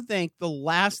 what do you think the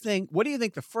last thing? What do you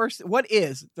think what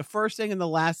is the first thing and the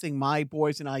last thing my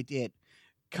boys and I did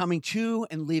coming to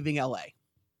and leaving LA?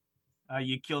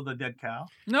 You killed a dead cow.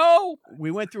 No,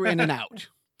 We went through In-N-Out.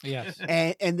 yes,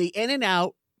 and the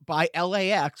In-N-Out by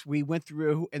LAX, we went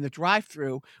through in the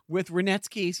drive-through with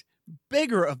Renetsky's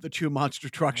bigger of the two monster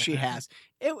trucks she has.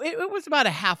 It was about a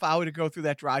half hour to go through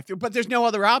that drive-through, but there's no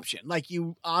other option. Like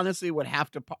you honestly would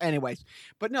have to. Anyways,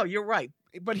 but no, you're right.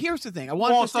 But here's the thing: I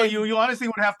want to So say you honestly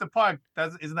would have to park.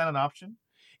 Isn't that an option?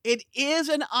 it is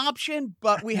an option,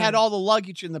 but we had all the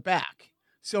luggage in the back,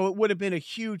 so it would have been a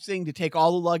huge thing to take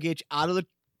all the luggage out of the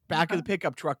back of the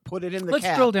pickup truck, put it in the let's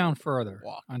cab. drill down further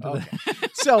Walk. onto Okay.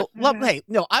 So, hey,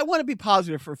 no, I want to be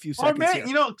positive for a few Or seconds maybe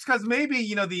here. because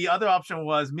maybe the other option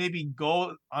was maybe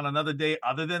go on another day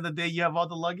other than the day you have all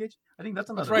the luggage. I think that's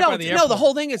another. right no, by the no, the airport.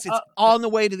 whole thing is it's on the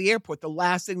way to the airport. The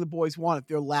last thing the boys wanted,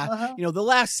 their last, the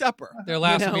last supper. their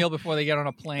last you know? meal before they get on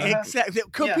a plane. Exactly.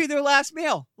 It could Yeah. be their last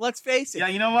meal. Let's face it. Yeah,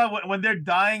 you know what? When they're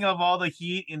dying of all the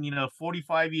heat in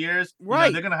 45 years,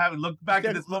 Right. they're gonna have look back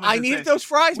at this moment. I and needed say, those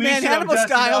fries, "We man, should have Hannibal just,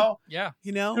 style. Yeah,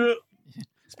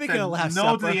 Speaking of Last no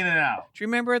Supper, to the In-N-Out. do you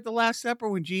remember at the Last Supper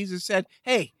when Jesus said,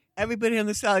 "Hey, everybody on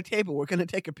the side of the table, we're going to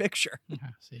take a picture"?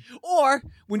 see. Or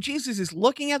when Jesus is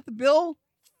looking at the bill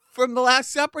from the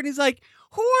Last Supper and he's like,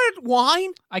 "Who ordered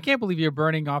wine?" I can't believe you're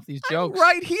burning off these jokes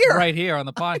Right here. right here on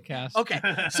the podcast. Okay.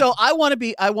 So I want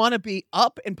to be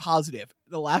up and positive.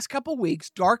 The last couple weeks,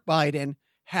 Dark Biden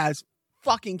has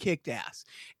fucking kicked ass.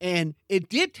 And it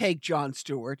did take Jon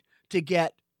Stewart to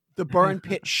get the burn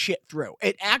pit shit through.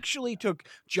 It actually took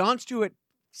Jon Stewart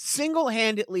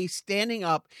single-handedly standing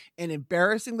up and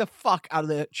embarrassing the fuck out of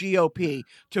the GOP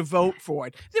to vote for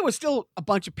it. There was still a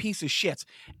bunch of piece of shits.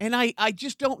 And I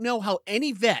just don't know how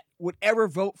any vet would ever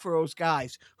vote for those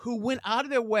guys who went out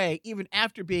of their way, even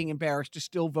after being embarrassed, to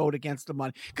still vote against the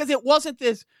money. Because it wasn't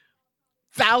this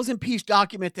 1,000-piece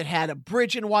document that had a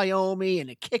bridge in Wyoming and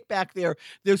a kickback there.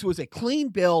 This was a clean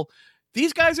bill.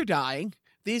 These guys are dying.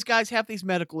 These guys have these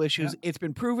medical issues. Yeah. It's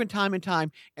been proven time and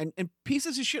time. And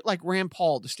pieces of shit like Rand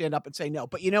Paul to stand up and say no.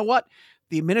 But you know what?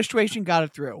 The administration got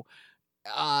it through.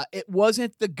 It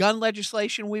wasn't the gun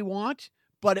legislation we want,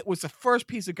 but it was the first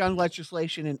piece of gun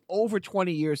legislation in over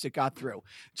 20 years that got through.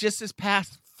 Just this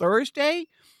past Thursday,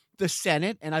 the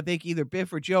Senate, and I think either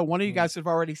Biff or Joe, one of you guys have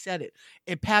already said it,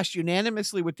 it passed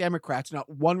unanimously with Democrats. Not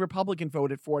one Republican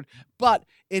voted for it, but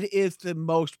it is the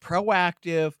most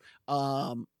proactive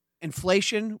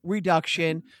inflation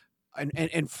reduction and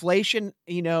inflation,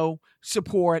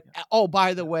 support. Oh,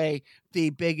 by the way, the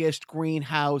biggest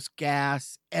greenhouse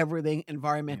gas, everything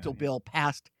environmental bill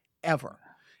passed ever.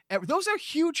 Those are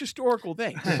huge historical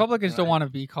things. Republicans don't want to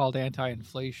be called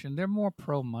anti-inflation. They're more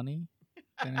pro-money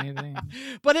than anything.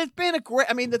 But it's been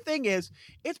the thing is,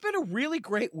 it's been a really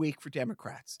great week for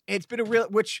Democrats. It's been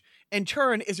which in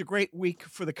turn is a great week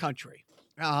for the country.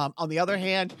 On the other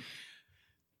hand,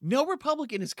 no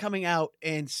Republican is coming out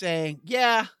and saying,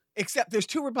 yeah, except there's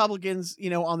two Republicans,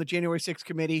 on the January 6th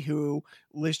committee who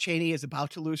Liz Cheney is about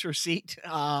to lose her seat.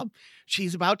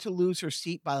 She's about to lose her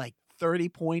seat by like 30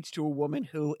 points to a woman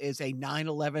who is a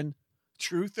 9/11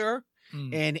 truther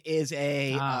and is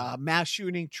a mass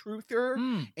shooting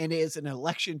truther and is an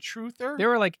election truther. There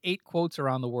were like 8 quotes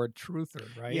around the word truther,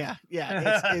 right? Yeah.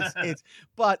 It's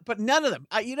but none of them.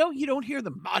 You don't hear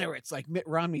the moderates like Mitt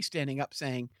Romney standing up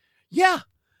saying, yeah,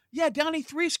 Donnie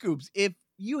Three Scoops, if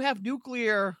you have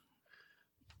nuclear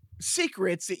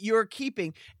secrets that you're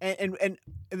keeping, and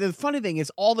the funny thing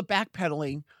is all the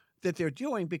backpedaling that they're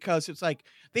doing, because it's like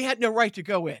they had no right to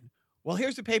go in. Well,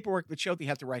 here's the paperwork that showed they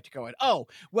had the right to go in. Oh,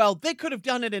 well, they could have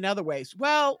done it in other ways.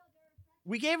 Well,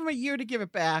 we gave him a year to give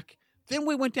it back. Then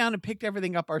we went down and picked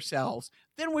everything up ourselves.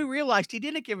 Then we realized he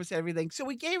didn't give us everything. So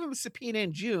we gave him a subpoena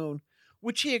in June,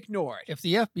 which he ignored. If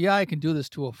the FBI can do this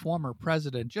to a former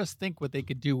president, just think what they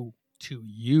could do to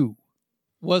you.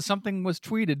 was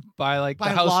tweeted by like By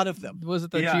the a House, lot of them. Was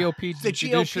it the Yeah. GOP, The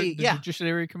GOP, the yeah.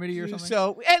 Judiciary Committee or something?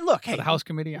 So, and look, Or hey, the House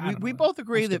Committee. I don't we know. both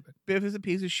agree I'm that stupid. Biff is a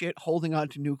piece of shit holding on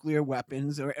to nuclear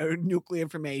weapons or nuclear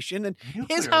information, and his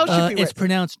Nuclear house should be It's right.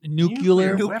 pronounced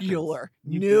Nuclear. nuclear.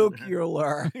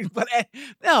 Nuclear. But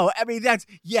no, I mean that's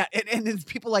and it's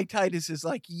people like Titus is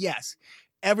like, yes,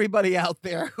 everybody out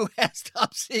there who has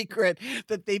top secret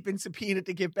that they've been subpoenaed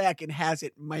to give back and has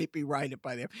it might be right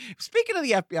by them. Speaking of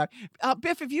the FBI,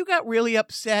 Biff, if you got really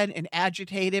upset and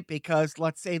agitated because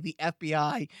let's say the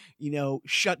FBI,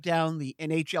 shut down the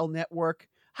NHL network,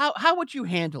 how would you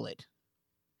handle it?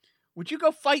 Would you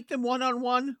go fight them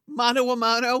one-on-one, mano a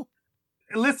mano?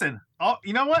 Listen,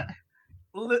 you know what?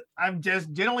 I'm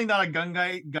just generally not a gun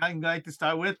guy to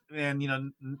start with, and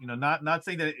not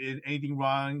saying that anything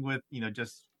wrong with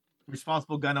just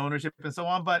responsible gun ownership and so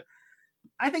on, but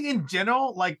I think in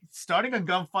general, like starting a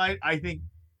gunfight, I think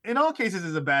in all cases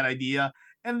is a bad idea,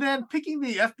 and then picking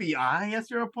the FBI as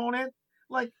your opponent,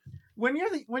 like when you're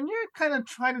kind of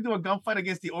trying to do a gunfight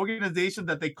against the organization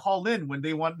that they call in when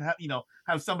they want to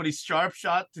have somebody sharp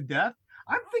shot to death,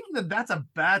 I'm thinking that that's a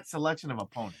bad selection of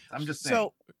opponents. I'm just saying.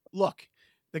 So look.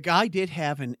 The guy did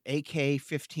have an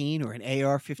AK-15 or an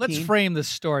AR-15. Let's frame this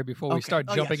story before we Okay. start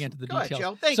Oh, jumping yes. into the Go ahead,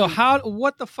 details. Joe. Thank So you.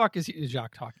 what the fuck is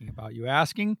Jacques talking about? You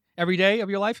asking every day of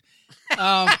your life?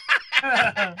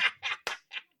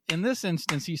 In this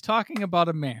instance, he's talking about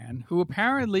a man who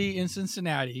apparently in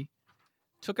Cincinnati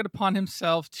took it upon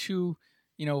himself to,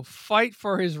 fight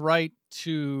for his right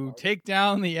to take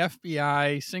down the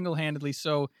FBI single-handedly.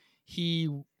 So he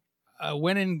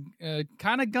went in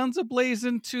kind of guns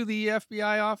a-blazing to the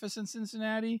FBI office in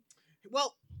Cincinnati.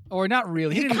 Well, Or not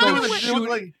really. He He didn't kinda go went-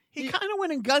 shoot. he kind of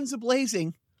went in guns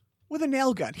a-blazing with a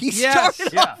nail gun. He Yes.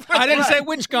 started Yeah. off with I didn't a say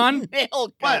which gun.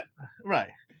 nail gun.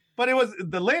 But it was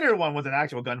the later one was an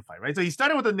actual gunfight, right? So he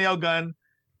started with a nail gun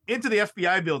into the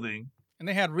FBI building, And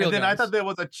they had real and then guns. I thought there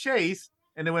was a chase,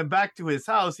 and then went back to his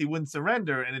house. He wouldn't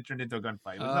surrender, and it turned into a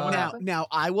gunfight. Was that what Oh. happened? Now,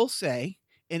 I will say,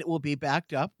 and it will be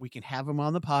backed up. We can have him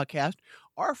on the podcast.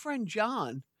 Our friend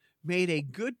John made a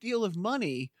good deal of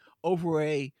money over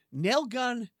a nail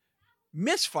gun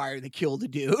misfire that killed a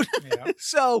dude. Yeah.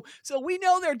 So we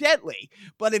know they're deadly.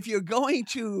 But if you're going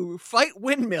to fight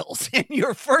windmills and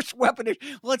your first weapon is,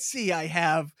 let's see, I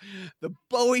have the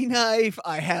Bowie knife.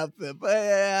 I have the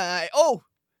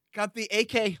got the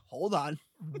AK. Hold on.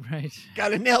 Right.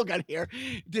 Got a nail gun here.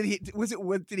 Did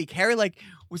he carry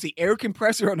was the air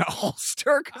compressor on a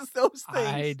holster? Because those things.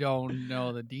 I don't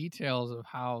know the details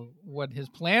of what his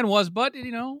plan was, but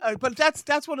But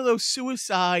that's one of those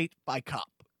suicide by cop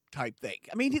type thing.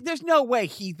 I mean, there's no way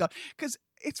he thought, because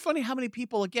it's funny how many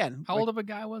people again. how old of a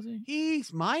guy was he?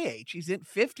 He's my age. He's in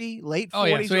 50, late 40s. Oh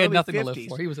yeah, so he had early nothing 50s. to live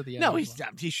for. He was at the end. No, of he's his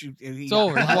life. it's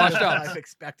over. He's washed out. Life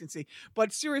expectancy.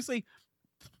 But seriously,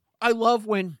 I love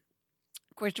when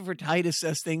Christopher Titus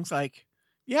says things like,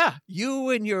 "Yeah, you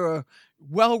and your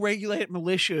well-regulated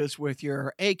militias with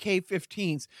your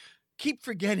AK-15s keep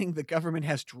forgetting the government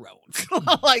has drones.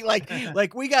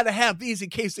 like we got to have these in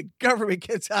case the government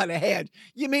gets out of hand.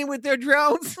 You mean with their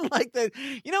drones? Like the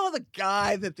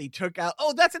guy that they took out.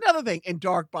 Oh, that's another thing. And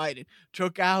Dark Biden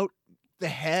took out the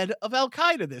head of Al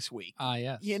Qaeda this week. Ah,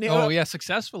 yes. You know- Oh, yeah,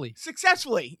 successfully.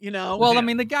 Successfully, Well, Yeah. I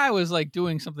mean, the guy was like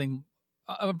doing something,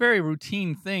 a very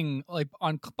routine thing, like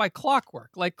by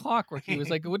clockwork. Like clockwork. He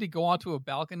was like, would he go onto a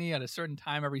balcony at a certain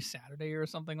time every Saturday or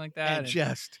something like that? and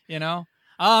just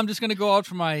I'm just going to go out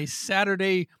for my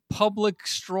Saturday public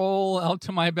stroll out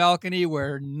to my balcony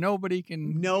where nobody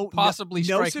can possibly no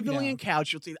strike me civilian down.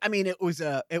 casualties. I mean, it was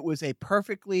a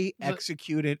perfectly Was it-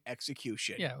 executed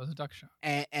execution. Yeah, it was a duck shot.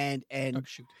 And Duck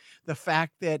shoot. the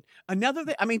fact that another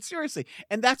thing, I mean, seriously,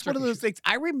 and that's one of Turkey those things.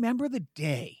 I remember the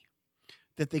day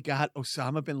that they got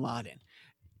Osama bin Laden.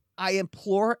 I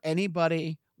implore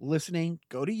anybody listening,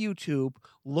 go to YouTube,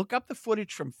 look up the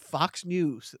footage from Fox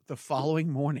News the following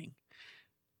morning.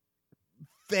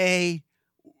 They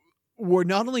were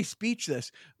not only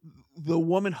speechless, the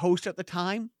woman host at the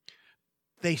time,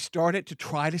 they started to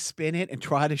try to spin it and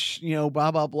try to,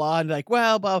 blah, blah, blah. And like,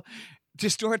 well, blah,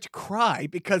 just started to cry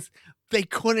because they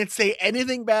couldn't say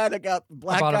anything bad about the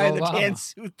black About guy in the Obama. tan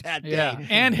suit that Yeah. day.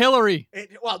 And Hillary.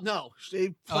 No,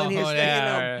 she plenty of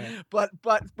yeah, stuff,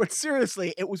 right. But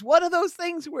seriously, it was one of those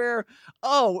things where,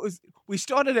 we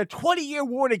started a 20-year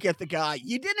war to get the guy.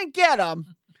 You didn't get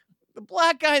him. The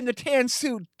black guy in the tan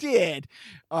suit did.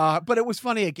 But it was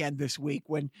funny again this week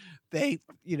when they,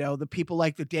 the people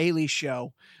like The Daily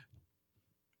Show,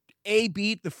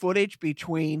 beat the footage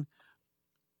between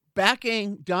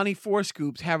backing Donnie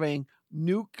Four-Scoops having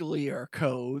nuclear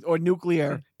code or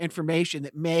nuclear information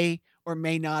that may or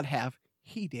may not have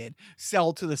he did,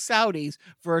 sell to the Saudis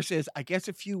versus, I guess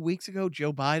a few weeks ago,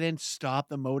 Joe Biden stopped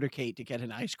the motorcade to get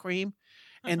an ice cream.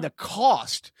 And the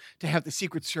cost to have the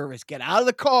Secret Service get out of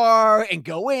the car and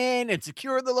go in and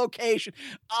secure the location.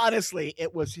 Honestly,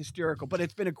 it was hysterical. But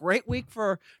it's been a great week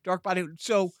for Dark Biden.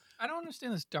 So I don't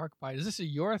understand this dark bite. Is this a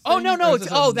your thing? oh no, or is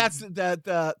it's this that's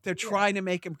the they're trying to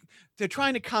make him. They're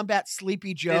trying to combat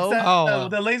Sleepy Joe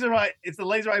It's the laser eye. It's the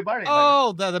laser eye Biden.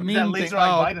 Oh, the It's meme that thing. laser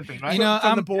eye Biden thing, right? You know,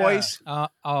 from the boys.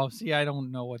 See, I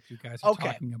don't know what you guys are Okay.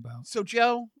 talking about. So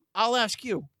Joe, I'll ask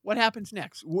you, what happens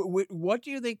next? What do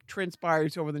you think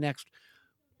transpires over the next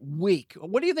week?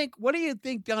 What do you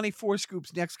think Donnie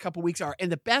Four-Scoop's next couple weeks are?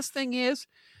 And the best thing is,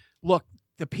 look,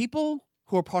 the people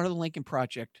who are part of the Lincoln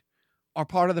Project are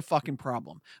part of the fucking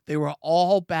problem. They were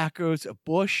all backers of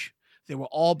Bush. They were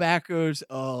all backers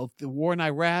of the war in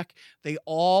Iraq. They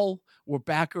all were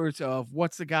backers of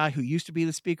what's the guy who used to be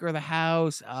the Speaker of the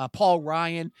House, Paul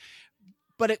Ryan.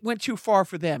 But it went too far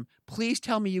for them. Please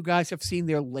tell me you guys have seen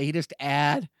their latest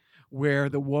ad where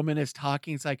the woman is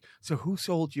talking. It's like, so who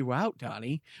sold you out,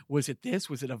 Donnie? Was it this?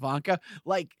 Was it Ivanka?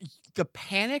 Like the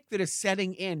panic that is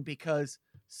setting in because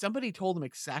somebody told them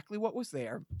exactly what was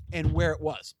there and where it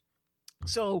was.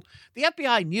 So the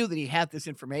FBI knew that he had this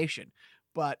information,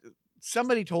 but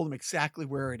somebody told him exactly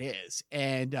where it is.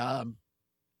 And I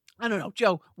don't know.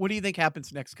 Joe, what do you think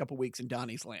happens next couple weeks in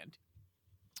Donnie's land?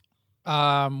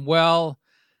 Well,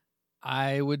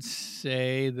 I would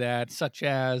say that such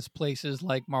as places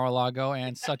like Mar-a-Lago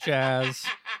and such as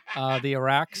the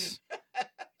Iraqs,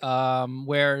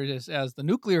 whereas as the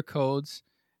nuclear codes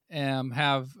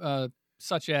have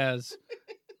such as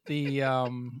the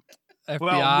FBI,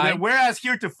 well, whereas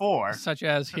heretofore, such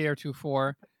as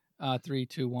heretofore, 3,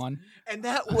 2, 1. And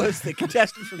that was the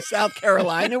contestant from South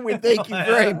Carolina. We thank you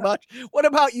very much. What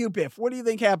about you, Biff? What do you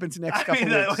think happens next couple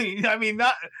weeks? I mean,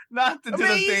 not to do the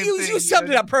same thing. You summed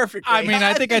it up perfectly. I mean,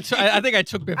 I think I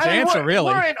took Biff's answer.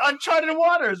 Really, we're in uncharted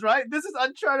waters, right? This is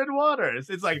uncharted waters.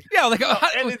 It's like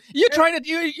you're trying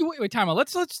to wait. Time out.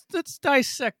 Let's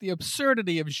dissect the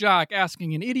absurdity of Jacques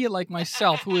asking an idiot like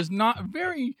myself, who is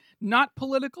not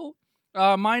political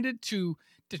minded, to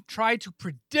try to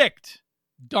predict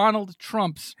Donald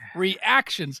Trump's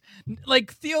reactions.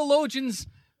 Like theologians,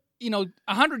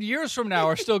 100 years from now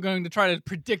are still going to try to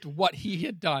predict what he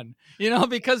had done,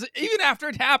 because even after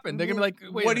it happened, they're going to be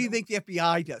like, wait, what do you think the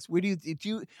FBI does? What do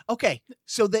you okay.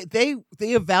 So they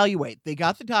evaluate, they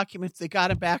got the documents, they got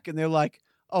it back, and they're like,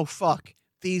 oh, fuck.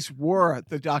 These were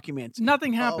the documents.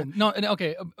 Nothing happened. No,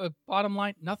 okay. Bottom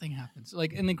line, nothing happens.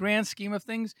 Like in the grand scheme of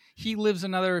things, he lives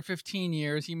another 15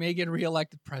 years. He may get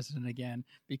reelected president again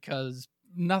because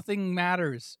nothing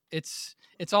matters. It's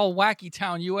all wacky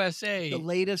town USA. The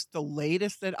latest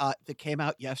that came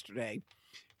out yesterday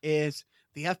is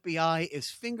the FBI is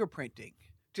fingerprinting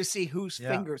to see whose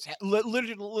fingers.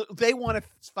 Literally, they want to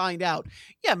find out.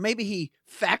 Yeah, maybe he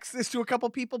faxed this to a couple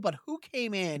people, but who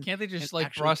came in? Can't they just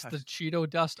brush the Cheeto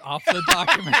dust off the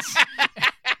documents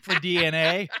for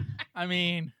DNA? I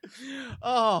mean,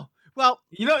 oh. Well,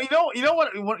 if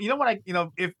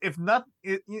not,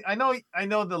 I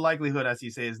know the likelihood, as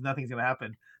you say, is nothing's going to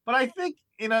happen. But I think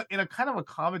in a kind of a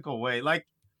comical way, like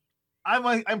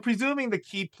I'm presuming the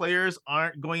key players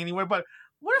aren't going anywhere. But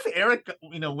what if Eric,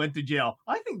 went to jail?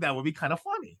 I think that would be kind of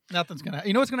funny. Nothing's gonna.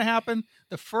 You know what's gonna happen?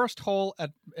 The first hole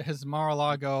at his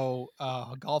Mar-a-Lago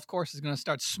golf course is gonna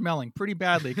start smelling pretty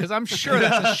badly because I'm sure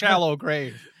that's a shallow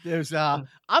grave. There's I'm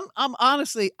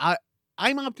honestly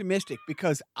I'm optimistic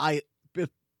because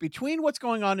between what's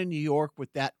going on in New York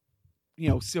with that,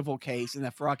 civil case and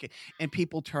that Farrakhan and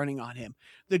people turning on him,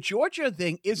 the Georgia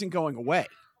thing isn't going away.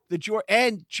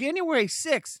 And January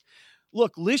 6th,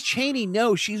 look, Liz Cheney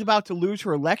knows she's about to lose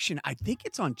her election. I think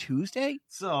it's on Tuesday.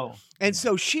 So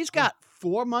she's got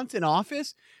 4 months in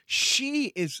office.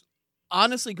 She is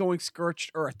honestly going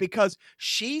scorched earth because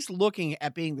she's looking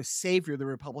at being the savior of the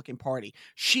Republican Party.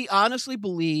 She honestly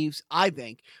believes,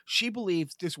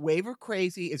 this wave of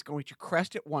crazy is going to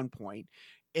crest at one point.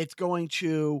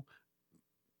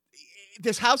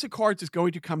 This house of cards is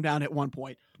going to come down at one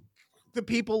point. The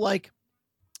people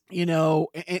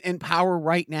in power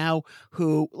right now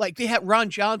who, like, they had Ron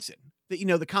Johnson,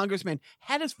 the congressman,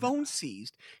 had his phone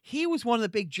seized. He was one of the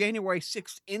big January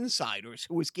 6th insiders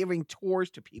who was giving tours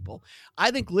to people.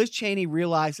 I think Liz Cheney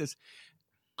realizes,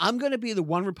 I'm going to be the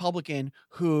one Republican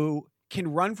who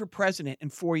can run for president in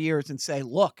 4 years and say,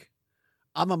 look,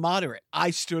 I'm a moderate.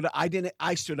 I stood up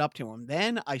to him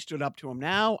then. I stood up to him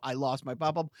now. I lost my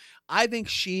bubble. I think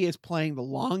she is playing the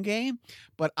long game,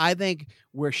 but I think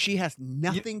where she has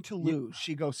nothing to lose,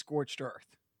 she goes scorched earth.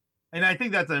 And I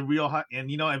think that's a real hot,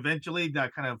 and eventually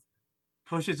that kind of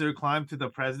pushes her climb to the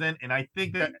president, and I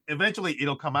think that eventually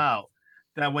it'll come out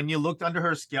that when you looked under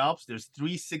her scalps, there's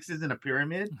 3 6s in a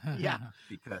pyramid. Yeah.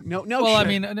 Because No, Well, I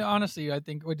shit. mean, honestly, I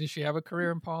think. Did she have a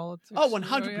career in politics? Oh,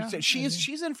 100%. Yeah.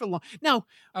 She's in for long. Now,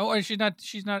 Oh, and she's not.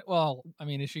 She's not. Well, I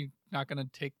mean, is she not going to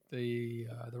take the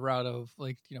route of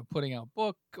like putting out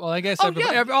book? Well, I guess Oh,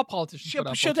 yeah. all politicians. she'll put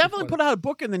out books definitely before put out a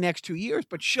book in the next 2 years,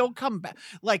 but she'll come back.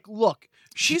 Like, look,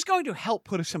 she's going to help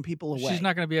put some people away. She's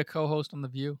not going to be a co-host on The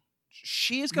View.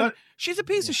 She is going. But- She's a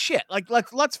piece of shit. Like,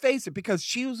 let's face it, because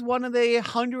she was one of the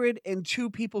 102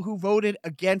 people who voted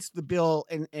against the bill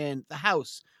in the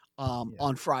House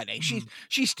on Friday.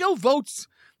 She still votes.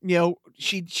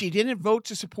 She didn't vote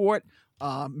to support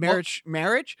marriage.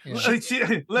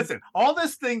 Yeah. Listen, all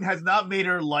this thing has not made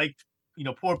her like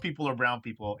poor people or brown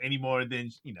people any more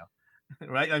than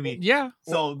right? I mean, Yeah.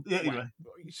 so Right.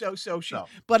 So she. So.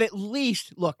 But at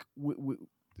least, look,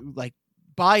 like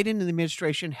Biden and the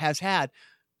administration has had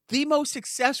the most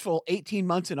successful 18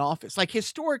 months in office. Like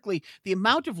historically, the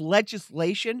amount of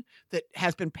legislation that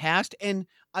has been passed, and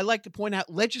I like to point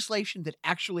out legislation that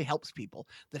actually helps people,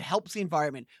 that helps the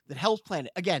environment, that helps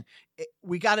planet. Again,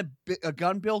 we got a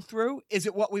gun bill through. Is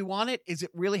it what we wanted? Is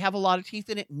it really have a lot of teeth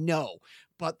in it? No.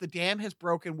 But the dam has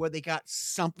broken where they got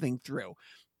something through.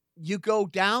 You go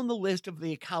down the list of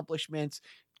the accomplishments,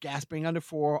 gas being under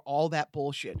 4, all that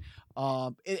bullshit.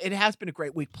 It has been a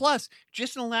great week. Plus,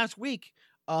 just in the last week,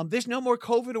 there's no more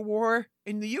COVID or war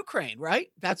in the Ukraine, right?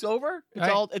 That's over.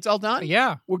 It's all done.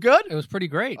 Yeah. We're good. It was pretty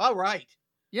great. All right.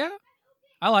 Yeah.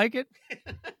 I like it.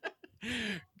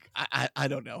 I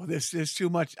don't know. There's too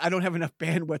much. I don't have enough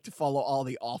bandwidth to follow all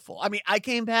the awful. I mean, I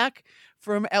came back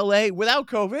from LA without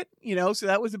COVID, so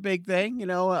that was a big thing.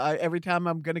 Every time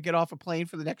I'm going to get off a plane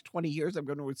for the next 20 years, I'm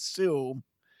going to assume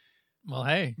Well,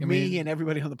 hey, me and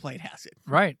everybody on the plane has it.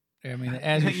 right. I mean,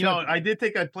 as you should. I did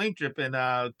take a plane trip, and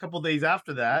a couple days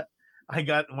after that, I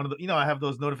got one of the I have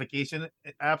those notification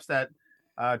apps that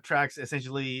tracks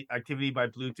essentially activity by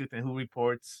Bluetooth and who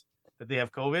reports that they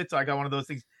have COVID. So I got one of those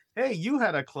things. Hey, you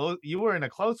were in a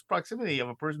close proximity of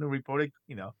a person who reported,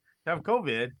 to have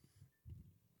COVID,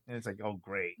 and it's like, oh,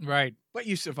 great. Right. But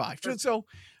you survived. So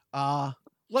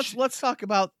let's talk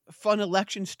about fun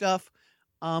election stuff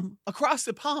across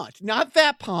the pond. Not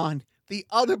that pond, the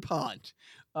other pond.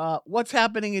 What's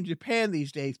happening in Japan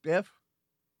these days, Biff?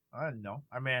 I don't know.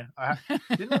 I mean,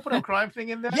 didn't I put a crime thing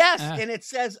in there? Yes, and it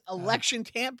says election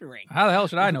tampering. How the hell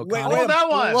should I know? Wait, Colin? Oh, that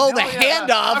one. Blow the Oh, yeah. handoff.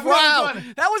 I forgot Wow, which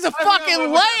one. that was a I forgot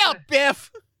fucking which layup, one.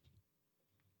 Biff.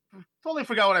 Totally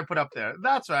forgot what I put up there.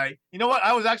 That's right. You know what?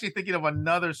 I was actually thinking of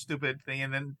another stupid thing,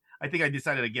 and then I think I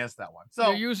decided against that one.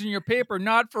 So You're using your paper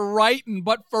not for writing,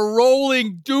 but for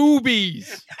rolling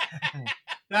doobies.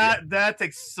 that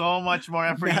takes so much more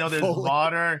effort. Matt There's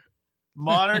Foley.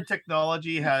 modern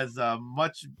technology has a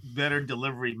much better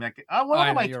delivery mechanism. What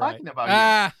am I you're talking right.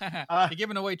 about here? You're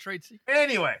giving away trade secrets.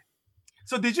 Anyway,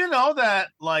 so did you know that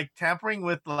tampering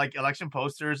with election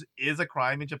posters is a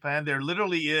crime in Japan? There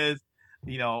literally is,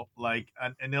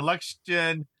 an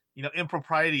election,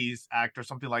 improprieties act or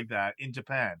something like that in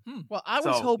Japan. Well, I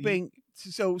was hoping.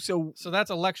 So So that's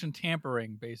election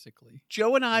tampering, basically.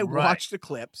 Joe and I Right. watched the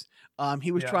clips.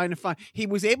 He was Yeah. trying to find. He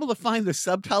was able to find the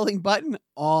subtitling button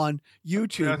on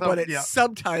YouTube, Yeah, but it yeah.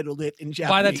 subtitled it in Japanese.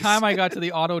 By the time I got to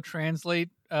the auto translate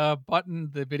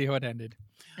button, the video had ended,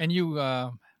 and you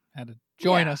had to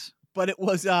join Yeah. us. but it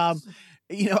was I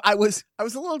was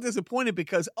a little disappointed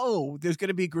because there's going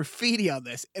to be graffiti on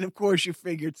this, and of course you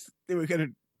figured they were going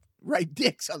to write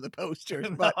dicks on the posters.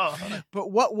 But No. but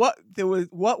what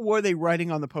were they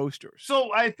writing on the posters?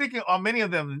 So I think on many of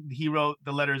them he wrote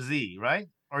the letter Z, right?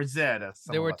 Or Z. As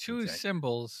some There of were us would two say.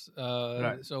 symbols.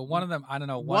 Right. So one of them, I don't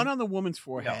know. One on the woman's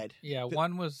forehead. Yeah, The-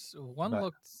 one Right.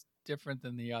 looked different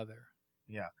than the other.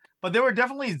 But there were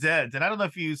definitely Zs, and I don't know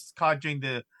if you caught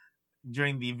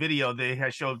during the video they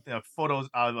had showed photos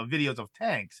of videos of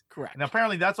tanks, Correct. and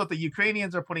apparently that's what the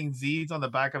Ukrainians are putting Zs on the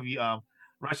back of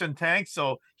Russian tanks.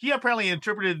 So he apparently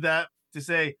interpreted that to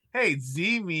say, "Hey,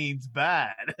 Z means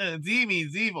bad, Z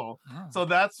means evil." Oh. So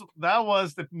that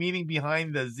was the meaning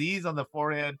behind the Zs on the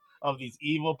forehead of these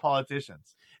evil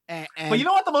politicians. And But you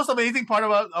know what the most amazing part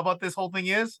about this whole thing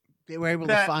is? they were able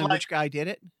to that, find like- which guy did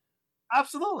it.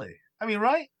 Absolutely. I mean,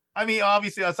 right? I mean,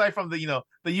 obviously, aside from the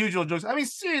usual jokes. I mean,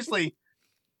 seriously.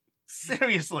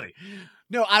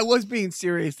 No, I was being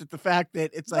serious at the fact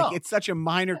that it's like No. it's such a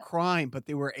minor crime, but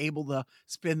they were able to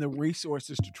spend the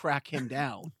resources to track him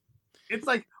down. It's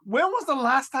like, when was the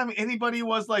last time anybody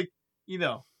was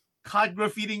caught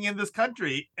graffitiing in this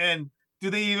country and do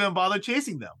they even bother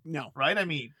chasing them? No. Right? I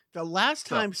mean, The last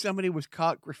So- time somebody was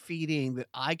caught graffitiing that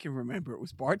I can remember, it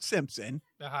was Bart Simpson.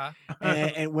 Uh-huh.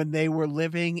 And when they were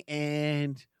living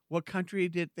in what country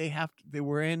did they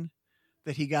were in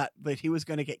that he was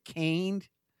going to get caned,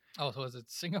 Oh, so is it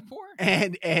Singapore?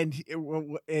 and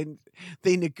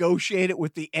they negotiated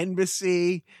with the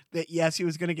embassy that yes, he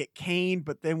was going to get caned,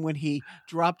 but then when he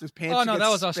dropped his pants, Oh he no, got that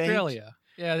was spanked. Australia.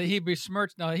 Yeah, he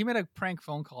besmirched. No, he made a prank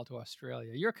phone call to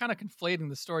Australia. You're kind of conflating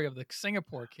the story of the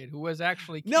Singapore kid who was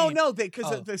actually caned. No, because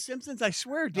Oh. the Simpsons, I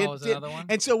swear, was did. another one?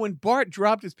 And so when Bart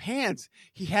dropped his pants,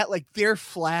 he had like their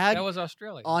flag That was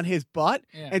Australia. on his butt,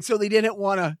 Yeah. and so they didn't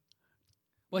want to.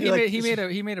 Well, You're like,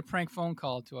 he made a prank phone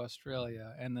call to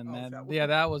Australia, and then Oh, is that, that what- yeah,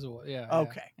 that was yeah.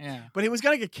 Okay. Yeah. But he was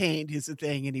gonna get caned. Is the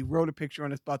thing, and he wrote a picture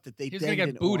on his butt that they He was gonna get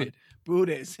didn't want. booted.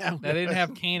 Booted. They didn't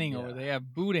have caning over. Yeah. They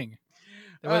have booting.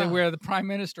 Ah. Where the prime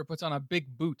minister puts on a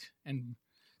big boot and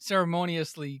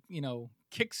ceremoniously,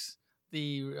 kicks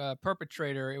the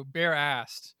perpetrator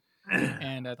bare-assed.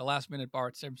 And at the last minute,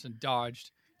 Bart Simpson dodged,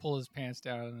 pulled his pants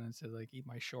down, and then said, like, "Eat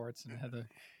my shorts." And had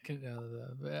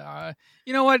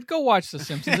you know what? Go watch The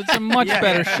Simpsons. It's a much Yeah.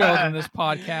 better show than this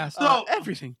podcast. So-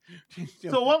 everything.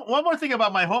 So one more thing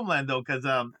about my homeland though, because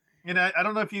I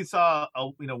don't know if you saw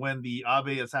when the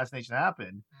Abe assassination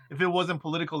happened, if it wasn't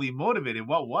politically motivated,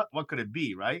 what could it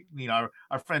be, right?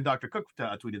 Our friend Dr. Cook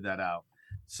tweeted that out.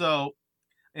 So,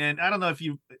 and I don't know if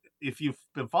you've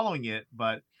been following it,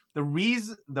 but the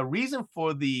reason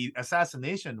for the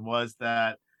assassination was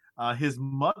that his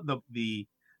mother, the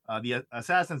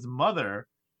assassin's mother,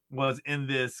 was in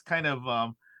this kind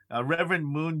of Reverend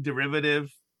Moon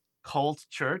derivative cult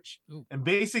church. Ooh. And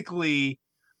basically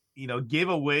gave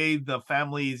away the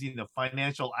family's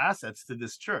financial assets to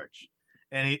this church,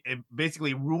 and it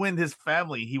basically ruined his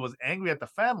family. He was angry at the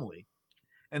family,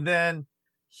 and then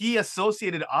he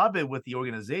associated Abe with the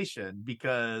organization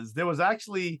because there was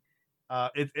actually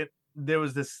there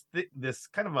was this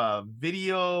kind of a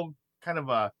video kind of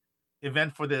a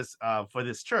event for this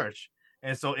church,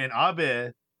 and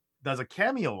Abe does a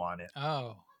cameo on it.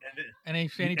 Oh. And And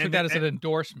he took that as an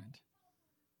endorsement.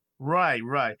 Right.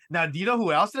 Now, do you know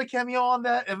who else did a cameo on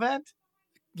that event?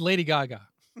 Lady Gaga.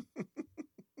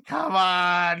 Come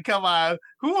on.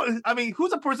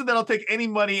 Who's a person that'll take any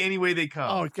money any way they come?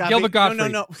 Oh, it's gotta Gilbert be,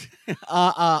 Gottfried. No.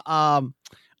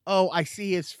 I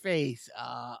see his face.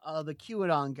 The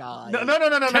QAnon guy.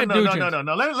 no. Ted Nugent.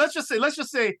 Let's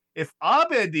just say if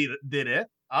Abe did it,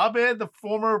 Abe, the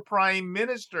former prime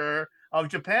minister of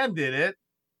Japan, did it.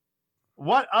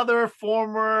 What other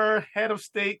former head of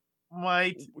state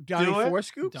might Donnie do it? Four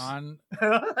Scoops. Don.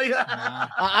 Yeah.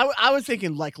 I was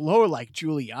thinking like lower, like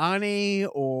Giuliani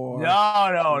or No.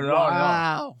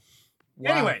 Wow.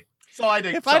 Anyway, so I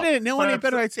think If I didn't know any but-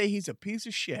 better, I'd say he's a piece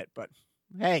of shit. But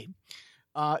hey,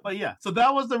 But yeah, so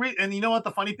that was the reason. And you know what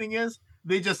the funny thing is?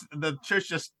 The church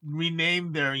just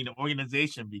renamed their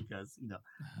organization because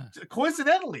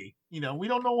coincidentally, we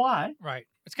don't know why. Right.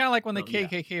 It's kind of like when the So, yeah.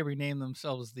 KKK renamed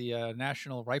themselves the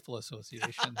National Rifle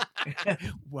Association.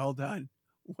 well done,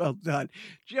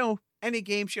 Joe. Any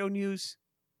game show news?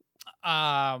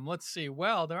 Let's see.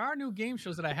 Well, there are new game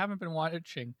shows that I haven't been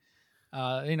watching.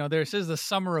 This is the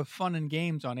Summer of Fun and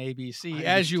Games on ABC,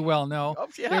 as you well know. Oh,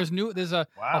 yeah. There's a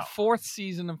Wow. fourth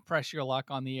season of Press Your Luck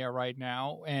on the air right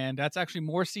now, and that's actually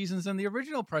more seasons than the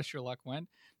original Press Your Luck went.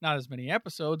 Not as many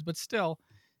episodes, but still.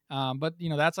 But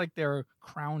that's like their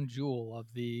crown jewel of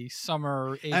the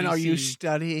summer ABC. And are you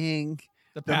studying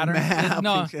the the pattern? map?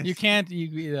 No, Because- you can't.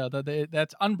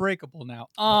 That's unbreakable now.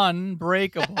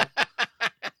 Unbreakable.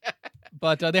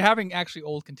 But they're having actually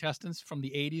old contestants from the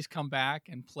 '80s come back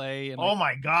and play. And Oh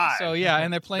my god! So yeah,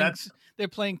 and That's- they're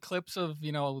playing clips of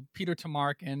Peter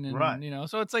Tomarken and Right.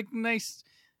 so it's like nice.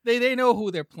 They know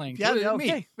who they're playing. Yeah, to.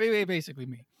 okay. Me, basically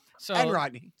me. So and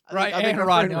Rodney, right, I think and our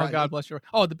Rodney. friend Oh God bless you.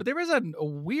 Oh, but there is a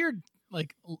weird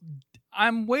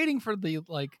I'm waiting for the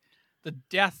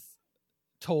death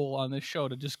toll on this show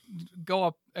to just go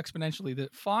up exponentially.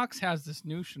 That Fox has this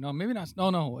new show. No, maybe not.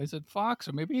 No. Is it Fox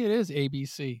or maybe it is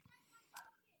ABC?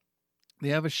 They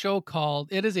have a show called.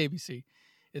 It is ABC.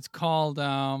 It's called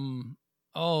the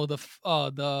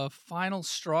Final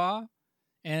Straw,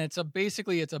 and it's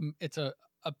basically an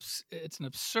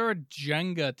absurd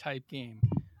Jenga type game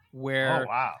where Oh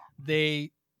wow!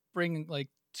 they bring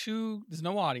there's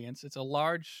no audience. It's a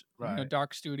large Right.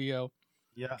 dark studio,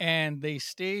 Yeah. and they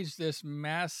stage this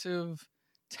massive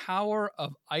tower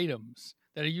of items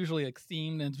that are usually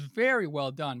themed, and it's very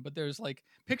well done. But there's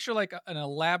picture an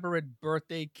elaborate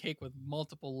birthday cake with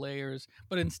multiple layers,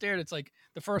 but instead it's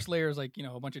the first layer is a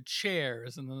bunch of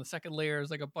chairs, and then the second layer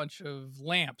is a bunch of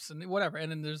lamps and whatever, and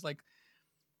then there's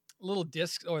little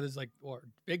discs, or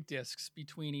big discs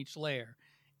between each layer,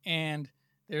 and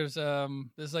there's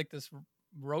like this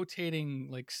rotating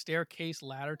like staircase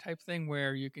ladder type thing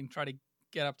where you can try to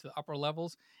get up to the upper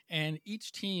levels, and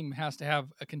each team has to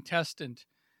have a contestant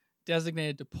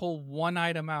designated to pull one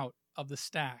item out of the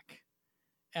stack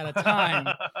at a time,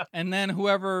 and then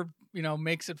whoever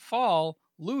makes it fall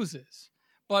loses.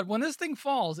 But when this thing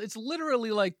falls, it's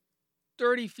literally like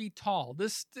 30 feet tall.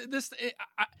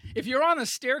 If you're on a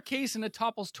staircase and it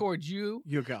topples towards you,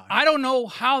 you're gone. I don't know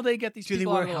how they get these Do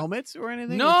people. Do they wear helmets or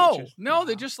anything? No,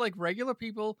 they're just like regular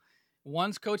people.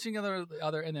 One's coaching the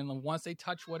other, and then once they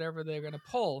touch whatever they're going to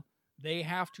pull, they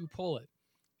have to pull it.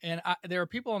 And there are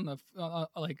people on the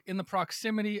in the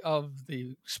proximity of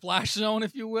the splash zone,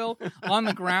 if you will, on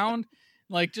the ground,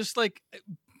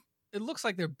 it looks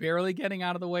like they're barely getting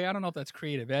out of the way. I don't know if that's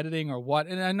creative editing or what.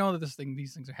 And I know that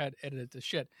these things are edited to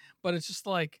shit, but it's just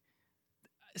like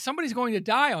somebody's going to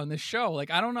die on this show. Like,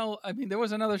 I don't know. I mean, there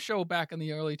was another show back in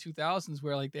the early 2000s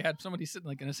where like they had somebody sitting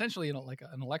essentially in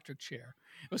an electric chair.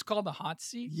 It was called The Hot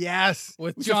Seat. Yes.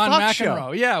 With John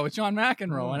McEnroe. Yeah, with John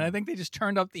McEnroe. And I think they just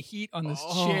turned up the heat on this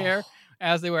chair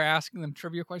as they were asking them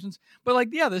trivia questions.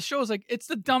 But this show is it's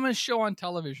the dumbest show on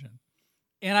television.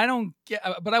 And I don't get,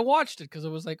 but I watched it because it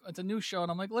was it's a new show,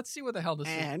 and I'm like, let's see what the hell this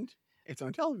is. And it's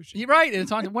on television. You're right, and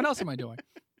it's on. What else am I doing?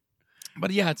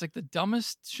 But yeah, it's like the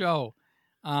dumbest show.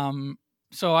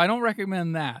 So I don't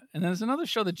recommend that. And there's another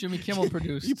show that Jimmy Kimmel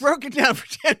produced. You broke it down for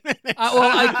 10 minutes.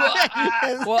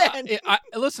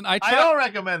 Listen, I don't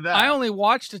recommend that. I only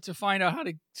watched it to find out how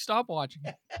to stop watching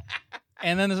it.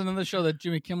 And then there's another show that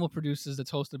Jimmy Kimmel produces that's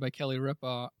hosted by Kelly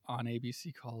Ripa on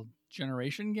ABC called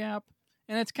Generation Gap.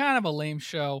 And it's kind of a lame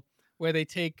show where they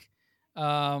take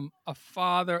a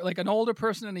father, like an older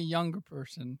person and a younger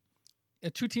person,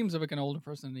 two teams of an older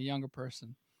person and a younger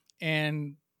person.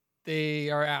 And they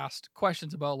are asked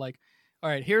questions about all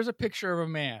right, here's a picture of a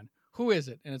man. Who is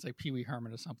it? And it's like Pee Wee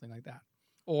Herman or something like that.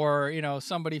 Or,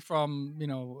 somebody from,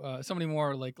 somebody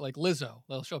more like Lizzo.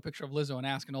 They'll show a picture of Lizzo and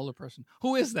ask an older person,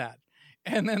 who is that?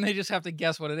 And then they just have to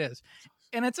guess what it is.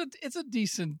 And it's a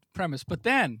decent premise. But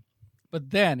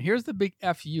then here's the big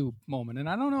FU moment. And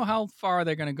I don't know how far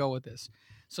they're going to go with this.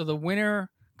 So the winner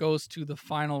goes to the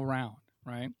final round,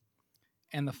 right?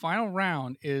 And the final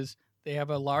round is they have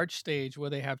a large stage where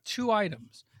they have two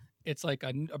items. It's like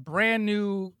a brand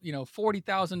new,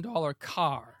 $40,000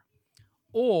 car,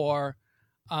 or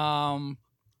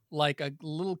like a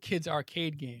little kid's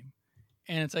arcade game.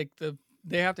 And it's like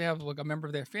they have to have a member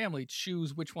of their family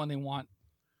choose which one they want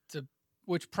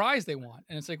which prize they want.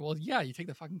 And it's like, well, yeah, you take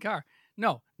the fucking car.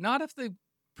 No, not if the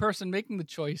person making the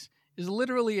choice is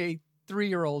literally a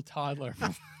 3-year-old toddler.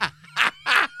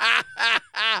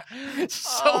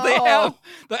 So they have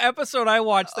the episode I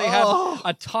watched. They had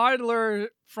a toddler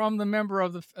from the member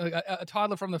of a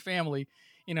toddler from the family,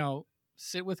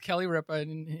 sit with Kelly Ripa,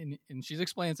 and she's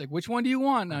explaining, it's like, which one do you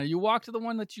want? Now, you walk to the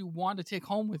one that you want to take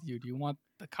home with you. Do you want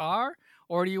the car,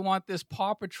 or do you want this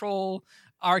Paw Patrol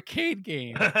arcade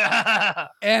game?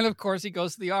 And of course, he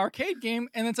goes to the arcade game,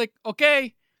 and it's like,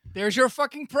 okay, there's your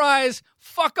fucking prize.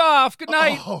 Fuck off. Good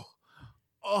night.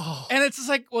 And it's just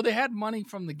like, well, they had money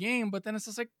from the game, but then it's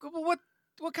just like, well,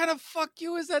 what kind of fuck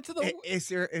you is that to the? Is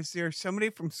there somebody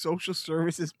from social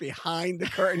services behind the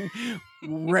curtain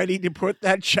ready to put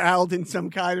that child in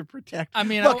some kind of protection? I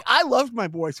mean, look, I loved my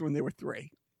boys when they were 3,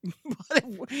 but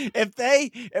if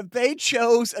they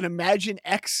chose an Imagine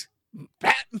X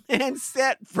Batman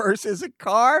set versus a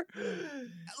car,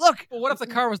 look. Well, what if the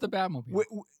car was the Batmobile?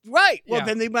 Right. Well,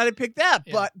 then they might have picked that.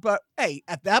 Yeah. But hey,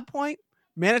 at that point,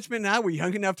 management and I were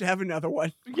young enough to have another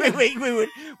one. We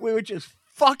would just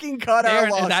fucking cut our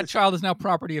losses. And that child is now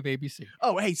property of ABC.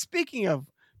 Oh, hey, speaking of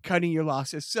cutting your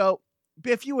losses, so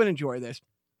Biff, you would enjoy this.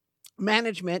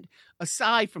 Management,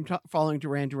 aside from following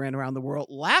Duran Duran around the world,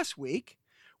 last week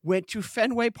went to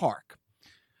Fenway Park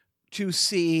to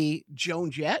see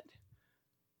Joan Jett.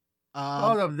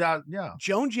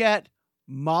 Joan Jett,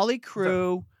 Molly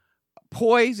Crew,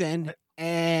 Poison,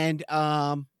 and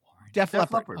Def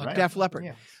Leppard. Right? Def Leppard.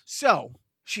 Yeah. So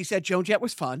she said Joan Jett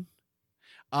was fun.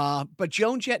 But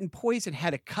Joan Jett and Poison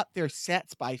had to cut their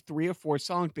sets by 3 or 4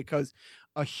 songs because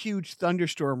a huge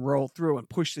thunderstorm rolled through and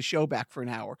pushed the show back for an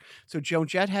hour. So Joan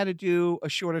Jett had to do a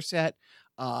shorter set.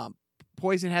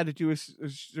 Poison had to do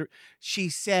she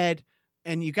said,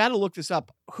 and you got to look this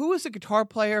up. Who is the guitar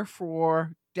player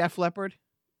for Def Leppard?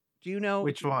 Do you know?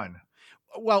 Which one?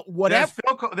 Well, whatever.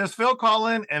 There's Phil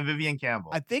Collin and Vivian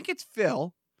Campbell. I think it's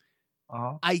Phil.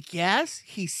 I guess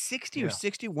he's 60 or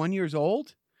 61 years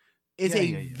old. Is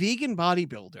a vegan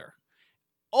bodybuilder.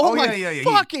 Oh my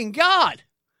fucking God.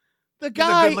 The He's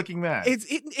guy a good-looking man.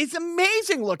 it's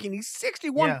amazing looking. He's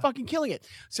 61, Yeah. fucking killing it.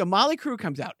 So Molly Crew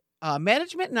comes out.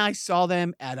 Management and I saw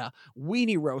them at a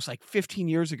weenie roast like 15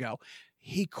 years ago.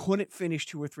 He couldn't finish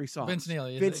 2 or 3 songs. Vince Neil.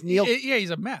 Vince Neil Yeah,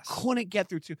 he's a mess. couldn't get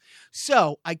through 2.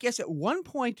 So I guess at one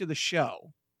point of the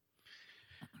show,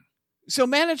 so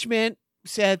management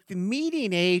said the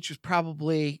median age was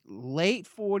probably late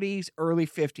 40s, early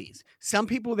 50s. Some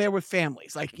people there with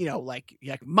families, like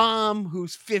mom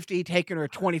who's 50 taking her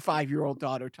 25-year-old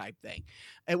daughter type thing.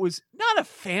 It was not a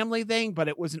family thing, but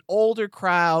it was an older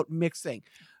crowd mixed thing.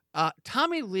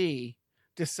 Tommy Lee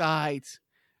decides,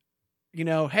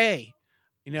 hey,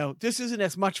 this isn't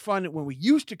as much fun when we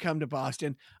used to come to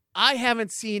Boston. I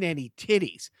haven't seen any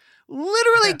titties.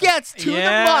 Literally gets to the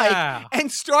mic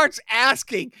and starts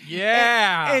asking.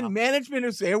 Yeah. And management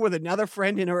is there with another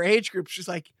friend in her age group. She's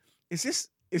like, is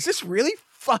this really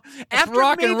fun? After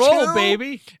rock and Me roll, Too,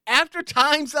 baby. After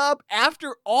Time's Up,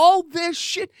 after all this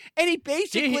shit. And he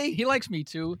basically... He likes Me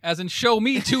Too, as in show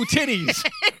me 2 titties.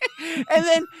 And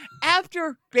then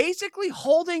after basically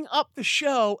holding up the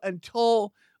show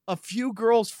until a few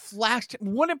girls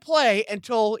wouldn't play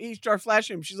until he started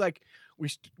flashing him. She's like,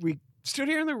 we stood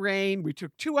here in the rain. We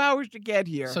took 2 hours to get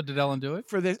here. So did Ellen do it?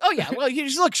 For this. Oh, yeah. Well,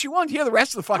 she wanted to hear the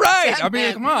rest of the fucking Right. set, I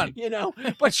mean, man. come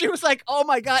on. But she was like, oh,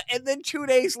 my God. And then 2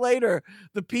 days later,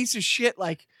 the piece of shit,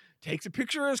 takes a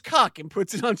picture of his cock and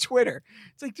puts it on Twitter.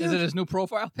 It's like, dude. Is it his new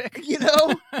profile pic?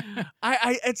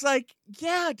 It's like,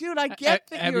 yeah, dude, I get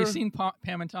that Have you seen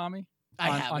Pam and Tommy?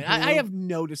 I haven't. I have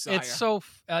no desire. It's so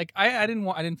I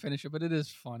didn't finish it, but it is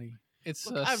funny. It's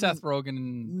Look, Seth Rogen.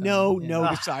 And, no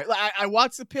desire. I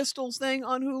watched the Pistols thing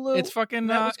on Hulu. It's fucking.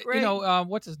 That was great.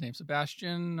 What's his name?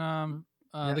 Sebastian.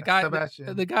 The guy. Sebastian.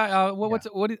 I'm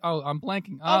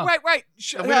blanking. Right.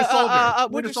 Winter Soldier.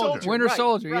 Winter Soldier. Winter right,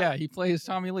 Soldier. right. Yeah, he plays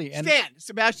Tommy Lee. And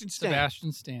Sebastian Stan.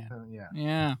 Sebastian Stan. Yeah.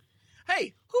 Yeah.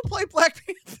 Hey, who played Black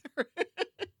Panther?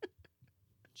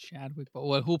 Chadwick.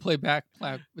 But who played Black?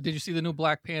 Did you see the new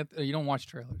Black Panther? You don't watch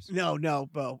trailers. No,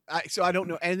 Bo. So I don't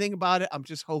know anything about it. I'm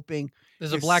just hoping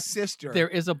There's his a Black sister. There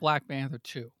is a Black Panther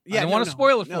too. Yeah, I don't want to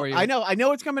spoil it for you. I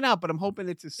know it's coming out, but I'm hoping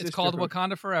it's his sister. It's called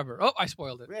Wakanda Forever. Oh, I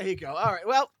spoiled it. There you go. All right.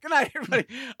 Well, good night, everybody.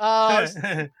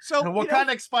 So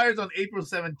Wakanda expires on April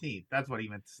 17th. That's what he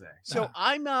meant to say. So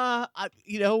I'm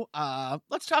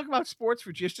let's talk about sports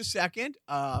for just a second.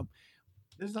 I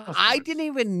didn't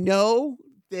even know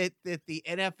that the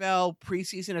NFL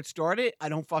preseason had started. I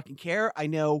don't fucking care. I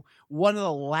know one of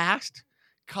the last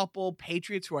couple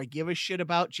Patriots who I give a shit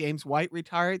about, James White,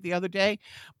 retired the other day.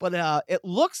 But it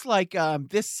looks like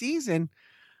this season,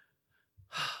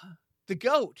 the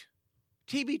GOAT,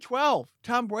 TB12,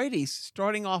 Tom Brady's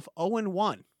starting off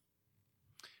 0-1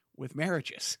 with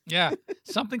marriages. Yeah,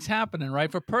 something's happening,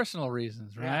 right? For personal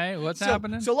reasons, right? What's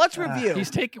happening? So let's review. He's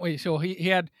taking. So he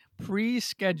had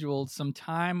pre-scheduled some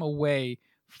time away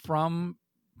from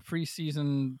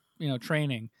preseason,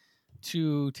 training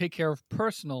to take care of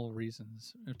personal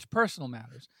reasons, personal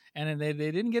matters, and they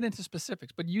didn't get into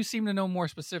specifics. But you seem to know more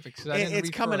specifics. It's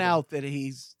coming out that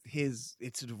it's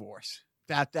a divorce.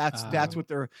 That's what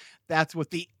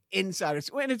the insiders,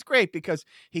 and it's great because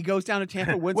he goes down to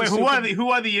Tampa. Wins Wait,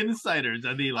 who are the insiders?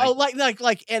 Are they like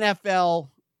NFL,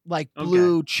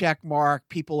 blue check mark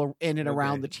people in and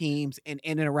around the teams and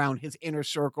in and around his inner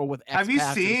circle with. Have you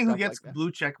seen who gets like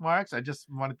blue check marks? I just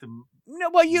wanted to.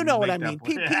 No, well, you know what I mean.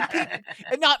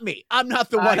 And not me. I'm not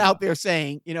the one out there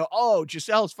saying, oh,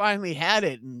 Giselle's finally had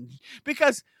it, and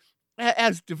because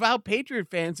as devout Patriot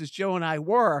fans as Joe and I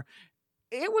were.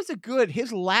 It was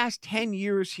his last 10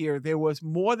 years here, there was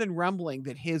more than rumbling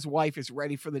that his wife is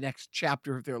ready for the next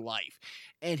chapter of their life.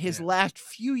 And his last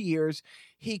few years,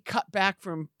 he cut back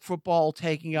from football,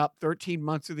 taking up 13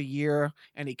 months of the year,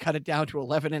 and he cut it down to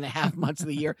 11 and a half months of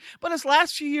the year. But his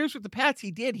last few years with the Pats,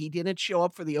 he didn't show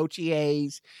up for the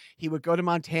OTAs. He would go to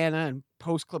Montana and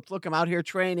post clips, look, I'm out here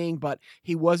training, but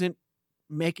he wasn't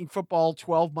making football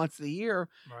 12 months of the year.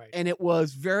 Right. And it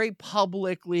was very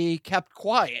publicly kept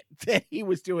quiet that he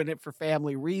was doing it for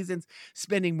family reasons,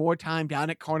 spending more time down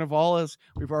at Carnival, as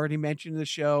we've already mentioned in the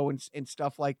show and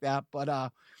stuff like that. But,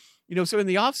 so in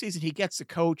the offseason, he gets the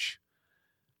coach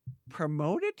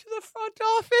promoted to the front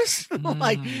office.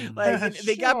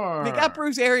 They got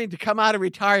Bruce Arians to come out of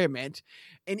retirement.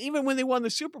 And even when they won the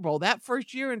Super Bowl, that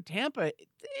first year in Tampa,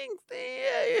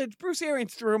 Bruce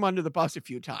Arians threw him under the bus a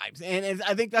few times. And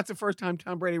I think that's the first time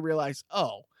Tom Brady realized,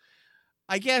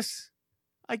 I guess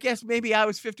maybe I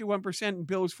was 51% and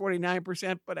Bill was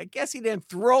 49%, but I guess he didn't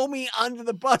throw me under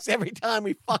the bus every time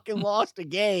we fucking lost a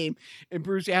game. And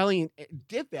Bruce Arians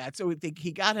did that. So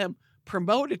he got him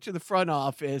promoted to the front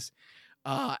office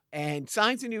and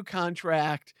signs a new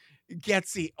contract.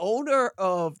 gets the owner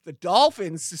of the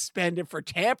Dolphins suspended for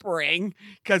tampering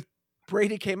because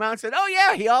Brady came out and said, "Oh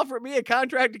yeah, he offered me a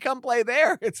contract to come play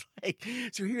there." It's like,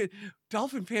 so here,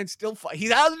 Dolphin fans still fight.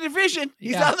 He's out of the division.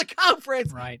 He's out of the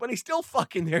conference, Right. but he's still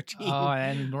fucking their team. Oh,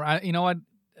 and you know what?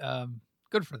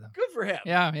 Good for them. Good for him.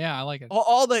 Yeah, I like it.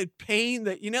 All the pain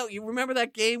that, you remember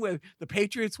that game where the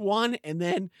Patriots won and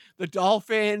then the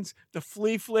Dolphins, the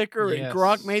flea flicker, and Yes.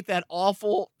 Gronk made that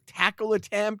awful tackle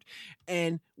attempt,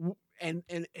 and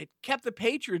it kept the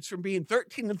Patriots from being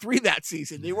 13-3 that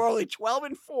season. They were only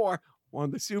 12-4,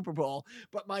 won the Super Bowl.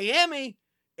 But Miami,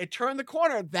 it turned the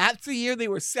corner. That's the year they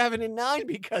were 7-9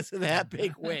 because of that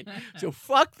big win. So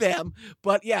fuck them.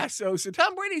 But yeah, so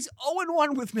Tom Brady's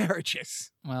 0-1 with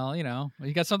marriages. Well, you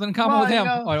got something in common Well, with him. you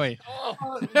know- Oh, wait.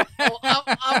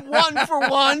 I'm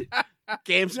 1-for-1.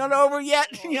 Game's not over yet.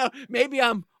 Maybe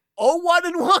I'm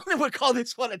 0-1-1, and we'll call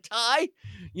this one a tie.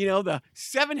 The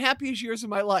 7 happiest years of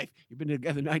my life. You've been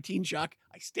together 19, Chuck.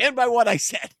 I stand by what I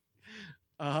said.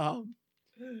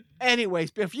 Anyways,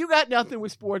 Biff, you got nothing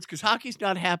with sports because hockey's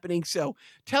not happening. So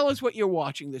tell us what you're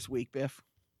watching this week, Biff.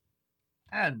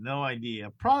 I had no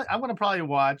idea. I'm going to probably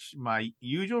watch my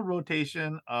usual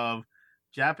rotation of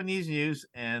Japanese news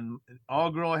and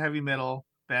all-girl heavy metal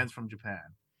bands from Japan.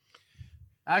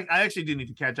 I actually do need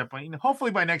to catch up on.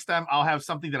 Hopefully by next time I'll have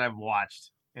something that I've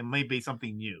watched and maybe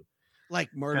something new. Like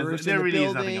Murderers There in the really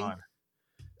is Building. nothing on.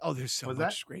 Oh, there's so What's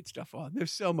much great stuff on.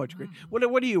 There's so much great. What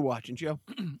are you watching, Joe?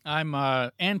 I'm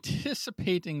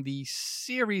anticipating the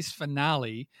series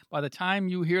finale. By the time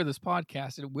you hear this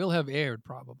podcast, it will have aired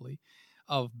probably,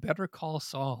 of Better Call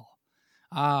Saul.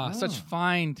 Such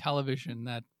fine television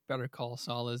that Better Call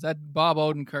Saul is. That Bob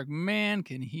Odenkirk, man,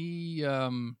 can he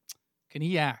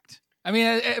act? I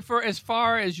mean, for as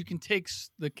far as you can take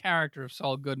the character of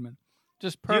Saul Goodman,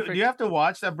 just perfect. Do you have to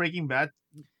watch that Breaking Bad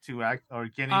to act, or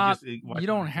can you just watch you it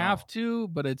don't on its have own? to,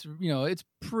 but it's it's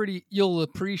pretty. You'll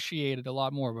appreciate it a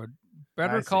lot more. But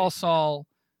Better I Call see. Saul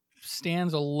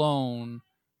stands alone,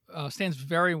 stands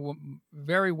very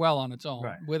well on its own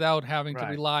Right. without having to Right.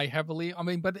 rely heavily. I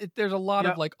mean, but there's a lot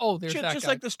of like, there's that Just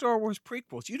guy. like the Star Wars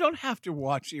prequels. You don't have to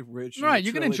watch the original. Right,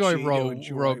 you can enjoy trilogy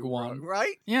to Rogue One.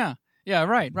 right? Yeah,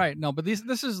 right. No, but this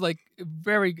is like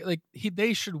very like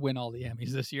they should win all the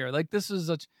Emmys this year. Like this is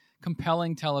such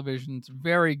compelling television. It's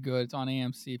very good. It's on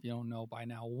AMC if you don't know by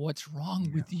now. What's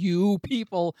wrong with you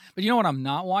people? But you know what I'm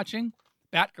not watching?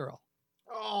 Batgirl.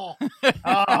 Oh,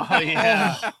 Oh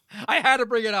yeah. I had to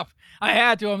bring it up. I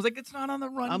had to. I was like, it's not on the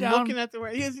I'm rundown. looking at the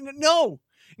no.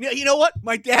 You know what?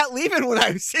 My dad leaving when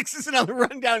I was 6 isn't on the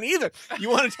rundown either. You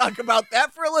want to talk about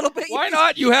that for a little bit? Why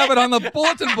not? You have it on the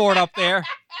bulletin board up there.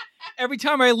 Every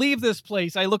time I leave this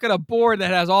place, I look at a board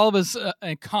that has all of his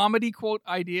comedy quote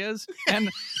ideas, and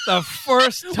the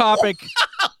first topic,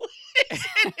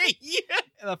 Yeah.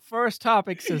 the first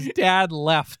topic says "Dad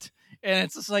left," and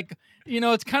it's just like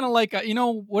it's kind of like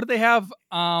what do they have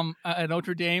at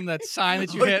Notre Dame, that sign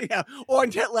that you hit? Yeah. Or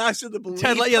on Ted Lasso, the Believe.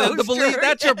 Ted, the poster. believe.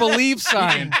 That's your believe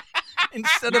sign.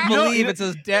 Instead of You know- believe, it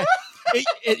says dad.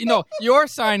 Your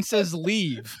sign says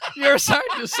leave. Your sign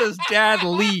just says dad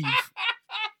leave.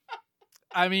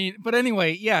 I mean, but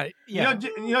anyway, yeah.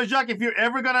 Jacques, if you're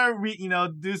ever gonna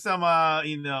do some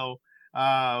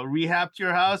rehab to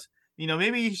your house,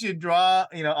 maybe you should draw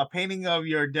a painting of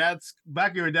your dad's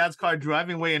car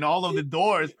driving away and all of the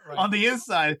doors Right. on the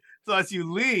inside, so as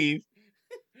you leave.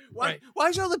 Right. Why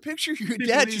is all the picture of your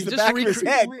dad just the Just back of his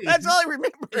head? recreate. That's all I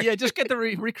remember. Yeah, just get to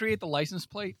recreate the license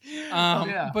plate.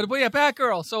 Yeah. But yeah,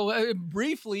 Batgirl. So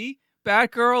briefly,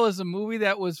 Batgirl is a movie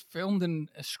that was filmed and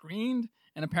screened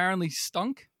and apparently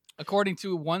stunk, according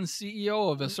to one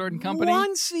CEO of a certain company.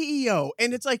 One CEO.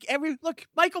 And it's like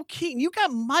Michael Keaton. You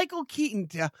got Michael Keaton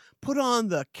to put on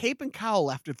the cape and cowl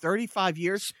after 35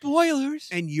 years. Spoilers.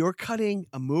 And you're cutting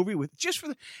a movie with just for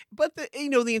the. But the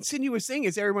insinuous thing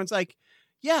is everyone's like,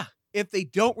 yeah, if they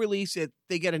don't release it,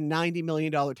 they get a $90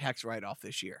 million tax write-off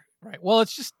this year. Right. Well,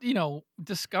 it's just,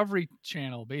 Discovery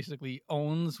Channel basically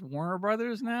owns Warner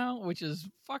Brothers now, which is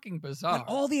fucking bizarre. But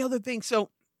all the other things.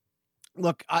 So,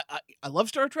 look, I love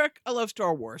Star Trek. I love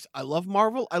Star Wars. I love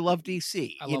Marvel. I love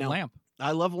DC. I love Lamp.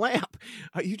 I love Lamp.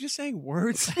 Are you just saying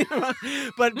words?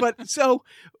 but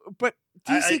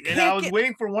DC can't I was get...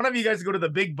 waiting for one of you guys to go to the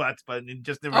big butts, but it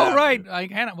just never. Oh, happened. right. I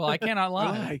cannot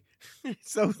lie.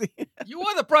 So, You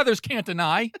other brothers can't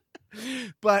deny.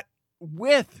 but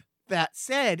with that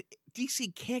said,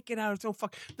 DC can't get out of its own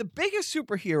fuck. The biggest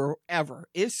superhero ever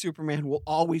is Superman, will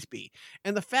always be.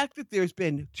 And the fact that there's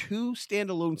been 2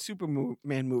 standalone Superman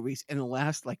movies in the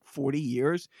last 40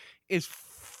 years is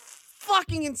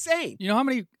fucking insane. You know how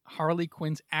many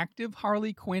active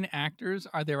Harley Quinn actors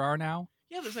there are now?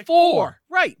 Yeah, there's 4.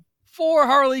 Right. 4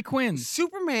 Harley Quinns.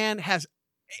 Superman has,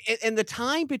 in the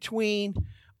time between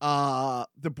the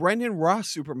Brendan Ross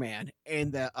Superman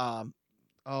and the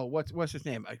what's his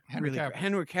name? Henry Cavill.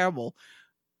 Henry Cavill.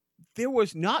 There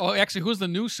was not. Oh, actually, who's the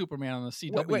new Superman on the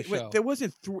CW show? There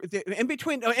wasn't in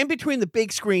between the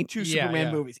big screen two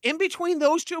Superman movies. In between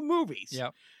those two movies,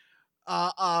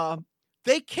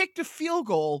 they kicked a field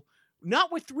goal,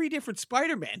 not with 3 different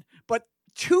Spider-Men, but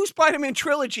 2 Spider-Man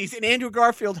trilogies, and Andrew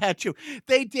Garfield had 2.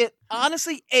 They did,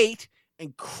 honestly, 8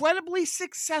 incredibly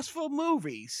successful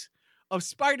movies of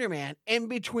Spider-Man in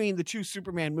between the 2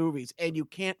 Superman movies, and you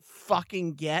can't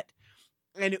fucking get,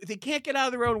 and they can't get out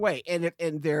of their own way. And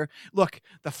they're, look,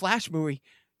 the Flash movie,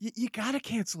 you gotta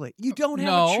cancel it. You don't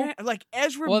have a chance. Like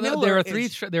Ezra Miller.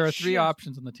 There are 3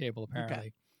 options on the table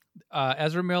apparently. Okay.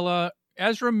 Ezra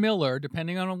Miller,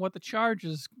 depending on what the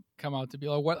charges come out to be,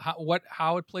 or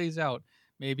how it plays out.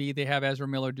 Maybe they have Ezra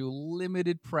Miller do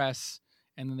limited press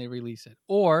and then they release it,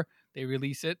 or they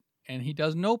release it and he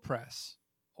does no press.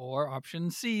 Or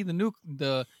option C, the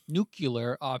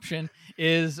nuclear option,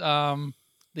 is the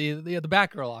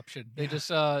Batgirl option. They just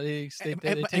they take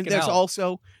and it there's out.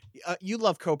 Also, you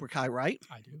love Cobra Kai, right?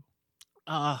 I do.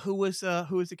 Who was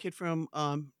the kid from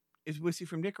was he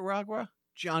from Nicaragua?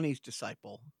 Johnny's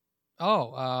disciple.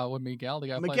 Oh, with Miguel, the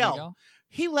guy who played Miguel.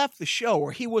 He left the show,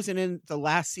 or he wasn't in the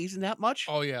last season that much.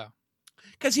 Oh yeah,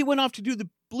 because he went off to do the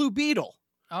Blue Beetle.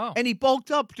 Oh, and he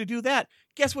bulked up to do that.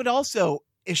 Guess what? Also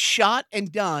is shot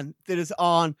and done that is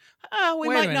on. We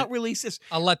might not release this.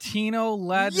 A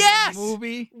Latino-led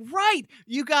movie, right?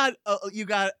 You got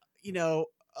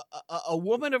a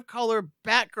woman of color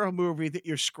Batgirl movie that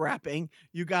you're scrapping.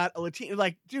 You got a Latino,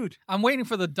 like, dude. I'm waiting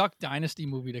for the Duck Dynasty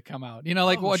movie to come out. You know,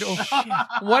 like what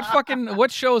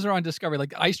shows are on Discovery?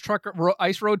 Like Ice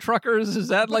Road Truckers? Is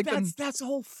that that's the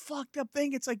whole fucked up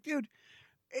thing? It's like, dude.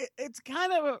 It's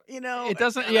kind of It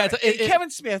doesn't. Kevin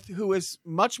Smith, who is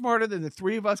much smarter than the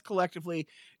 3 of us collectively,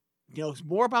 knows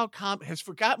more about has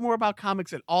forgotten more about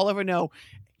comics than I'll ever know.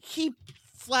 He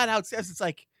flat out says it's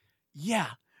like, yeah,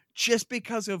 just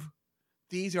because of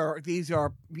these are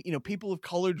people of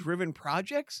color driven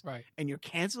projects, right? And you're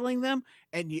canceling them,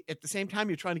 and at the same time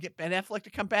you're trying to get Ben Affleck to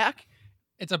come back.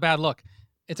 It's a bad look.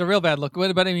 It's a real bad look.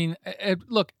 But I mean,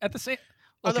 look at the same.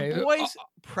 Okay, are the boys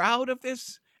proud of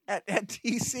this? At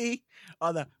DC,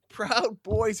 are the Proud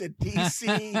Boys at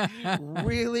DC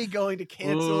really going to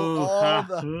cancel all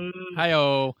the?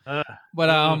 Hi-oh.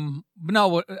 But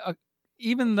no.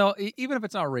 Even if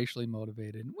it's not racially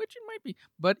motivated, which it might be,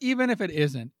 but even if it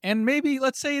isn't, and maybe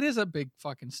let's say it is a big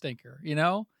fucking stinker,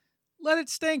 let it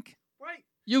stink. Right.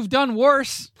 You've done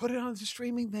worse. Put it on the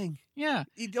streaming thing. Yeah.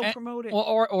 You don't promote it.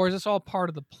 Or is this all part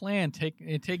of the plan,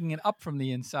 taking it up from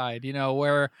the inside,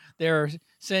 where they're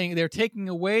saying they're taking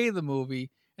away the movie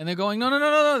and they're going,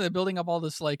 no. They're building up all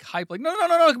this like hype, like,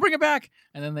 no, bring it back.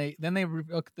 And then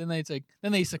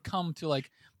they succumb to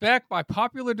like, back by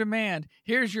popular demand,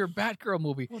 here's your Batgirl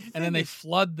movie. Well, and then they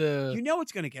flood the.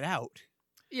 It's going to get out.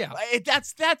 Yeah,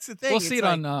 that's the thing. We'll see it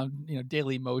on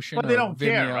Daily Motion. But they don't Vimeo.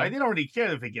 care, right? They don't really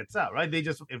care if it gets out, right?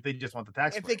 If they just want the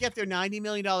tax. If they get their $90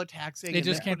 million taxing, they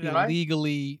just can't be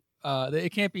legally.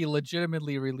 It can't be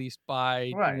legitimately released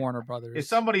by Warner Brothers. If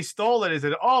somebody stole it, is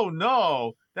it? Oh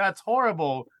no, that's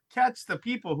horrible. Catch the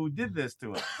people who did this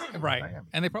to us. Right,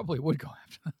 and they probably would go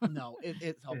after them. No,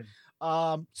 it's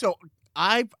so.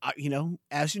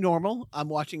 As normal, I'm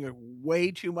watching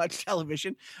way too much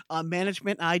television.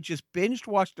 Management and I just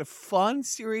watched a fun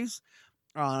series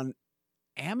on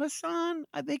Amazon.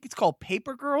 I think it's called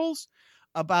Paper Girls,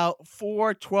 about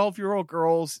 4 12-year-old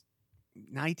girls,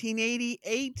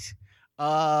 1988,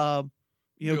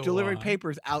 delivering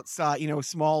papers outside,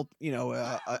 small,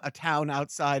 a town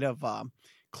outside of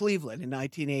Cleveland in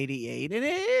 1988. And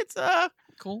it's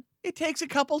cool. It takes a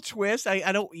couple twists.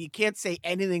 You can't say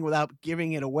anything without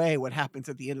giving it away what happens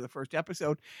at the end of the first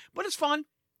episode, but it's fun.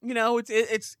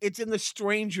 It's in the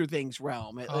Stranger Things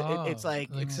realm. It's like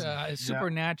it's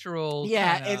supernatural.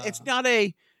 Yeah, it's not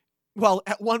a. Well,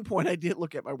 at one point I did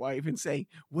look at my wife and say,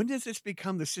 when does this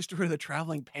become the Sister of the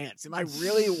Traveling Pants? Am I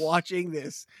really watching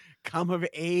this come of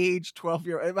age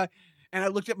 12-year-old? And I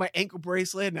looked at my ankle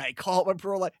bracelet and I called my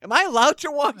pro like, am I allowed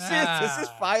to watch this? Does this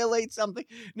violate something?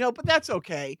 No, but that's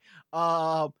okay.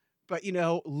 But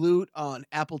Loot on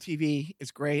Apple TV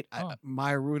is great.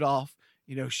 Maya Rudolph,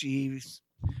 she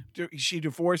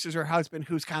divorces her husband,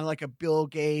 who's kind of like a Bill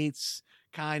Gates,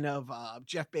 kind of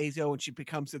Jeff Bezos, and she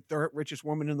becomes the 3rd richest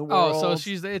woman in the world. Oh, so it's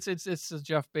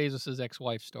Jeff Bezos'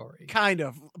 ex-wife story. Kind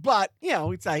of. But,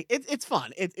 it's like it's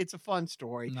fun. It's a fun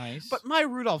story. Nice. But Maya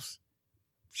Rudolph's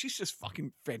she's just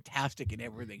fucking fantastic in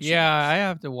everything. she Yeah, does. I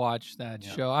have to watch that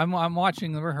Yeah. show. I'm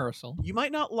watching the rehearsal. You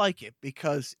might not like it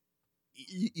because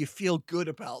you feel good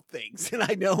about things, and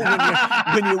I know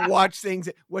when you watch things,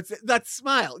 that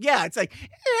smile? Yeah, it's like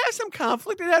it has some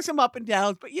conflict, it has some up and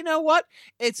downs, but you know what?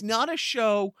 It's not a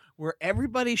show where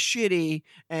everybody's shitty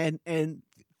and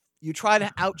you try to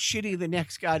out shitty the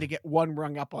next guy to get one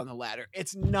rung up on the ladder.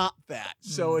 It's not that.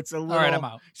 So it's a little. All right, I'm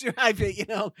out.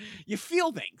 You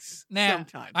feel things Nah,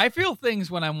 sometimes. I feel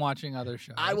things when I'm watching other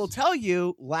shows. I will tell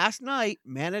you, last night,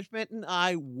 management and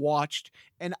I watched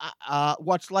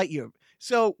Lightyear.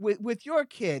 So with your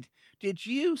kid, did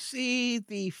you see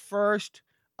the first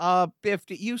Biff?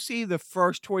 Did you see the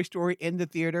first Toy Story in the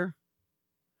theater?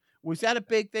 Was that a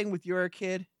big thing with your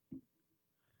kid?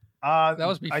 That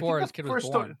was I think before the his kid was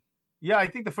first born. Yeah, I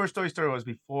think the first Toy Story was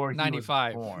before he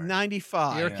 95. was born.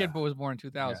 95. Your yeah. kid was born in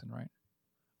 2000, right?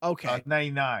 Okay.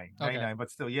 99, Okay. but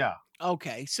still, yeah.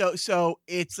 Okay. So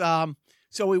it's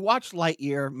so we watched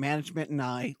Lightyear, management and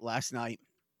I, last night.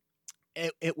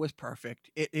 It was perfect.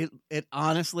 It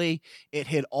honestly, it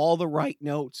hit all the right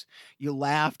notes. You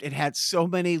laughed. It had so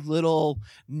many little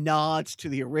nods to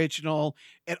the original.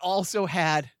 It also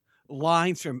had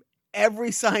lines from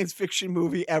every science fiction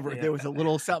movie ever. Yeah. There was a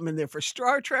little something in there for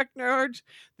Star Trek nerds.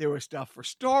 There was stuff for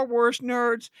Star Wars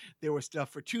nerds. There was stuff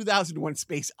for 2001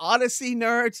 Space Odyssey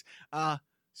nerds.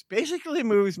 It's basically a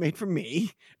movie made for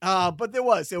me. But there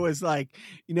was like,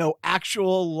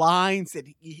 actual lines that,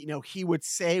 he would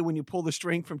say when you pull the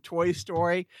string from Toy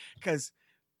Story, because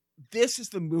this is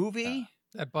the movie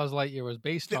That Buzz Lightyear was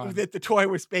based on. that the toy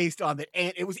was based on.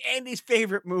 And it was Andy's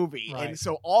favorite movie. Right. And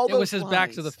so all It those was his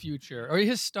Back to the lines- Future or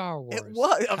his Star Wars. It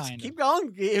was. kind of. Keep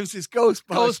going. It was his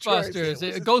Ghostbusters. Ghostbusters. It was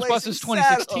his Ghostbusters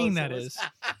Blazing 2016, Saddles. that It was- is.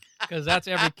 Because that's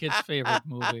every kid's favorite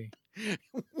movie.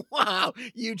 Wow,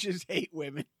 you just hate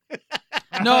women.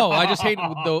 No, I just hate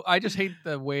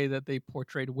the way that they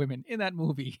portrayed women in that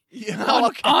movie. Yeah,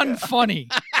 okay. Unfunny.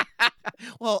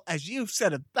 Well, as you've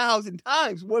said 1,000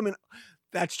 times, women.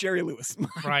 That's Jerry Lewis.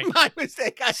 Right. My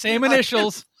mistake. Same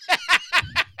initials.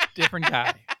 Different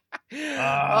guy.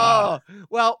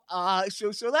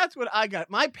 So that's what I got.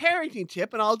 My parenting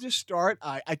tip, and I'll just start.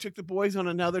 I took the boys on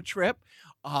another trip.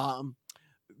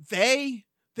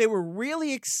 They were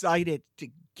really excited to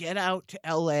get out to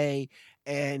LA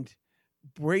and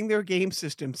bring their game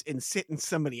systems and sit in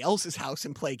somebody else's house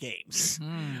and play games.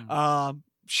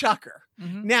 Shocker.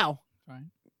 Mhm. Now,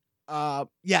 Right.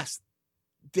 yes.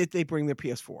 Did they bring their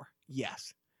PS4?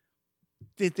 Yes.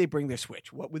 Did they bring their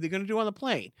Switch? What were they going to do on the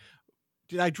plane?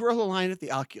 Did I draw the line at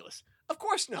the Oculus? Of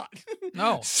course not.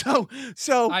 No. So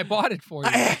I bought it for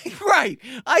you. right.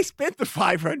 I spent the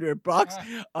 $500.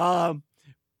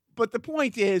 But the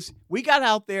point is, we got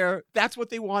out there. That's what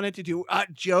they wanted to do.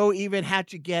 Joe even had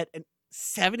to get an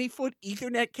 70-foot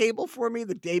Ethernet cable for me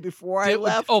the day before I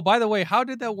left. Oh, by the way, how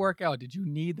did that work out? Did you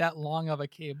need that long of a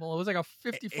cable? It was like a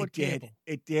 50-foot cable.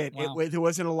 It did. Wow. There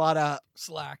wasn't a lot of.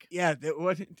 Slack. Yeah, there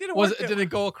wasn't. Did it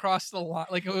go across the line?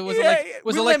 Like was Yeah, yeah, it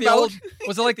we like the limboed. old?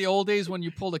 Was it like the old days when you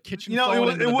pulled a kitchen phone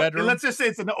into the bedroom? Let's just say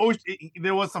it's an OSHA.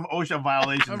 There was some OSHA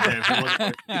violations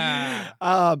there.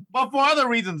 But for other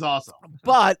reasons also.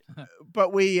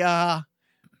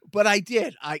 But I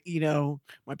did.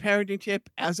 My parenting tip,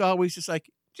 as always, is like,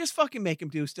 just fucking make him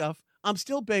do stuff. I'm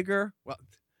still bigger. Well,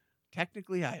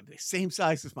 technically, I am the same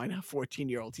size as my now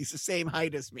 14-year-old. He's the same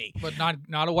height as me. But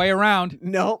not a way around.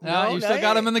 No, you still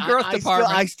got him in the girth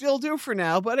department. I still do for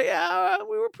now, but yeah,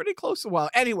 we were pretty close a while.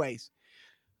 Anyways,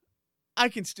 I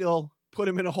can still put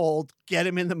him in a hold, get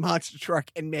him in the monster truck,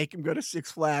 and make him go to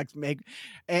Six Flags.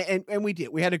 And we did.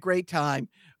 We had a great time.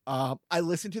 I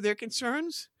listened to their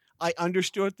concerns. I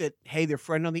understood that, hey, their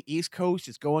friend on the East Coast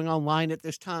is going online at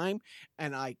this time.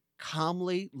 And I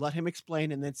calmly let him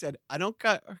explain and then said, I don't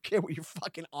care what your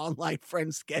fucking online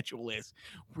friend's schedule is.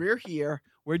 We're here.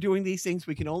 We're doing these things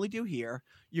we can only do here.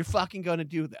 You're fucking going to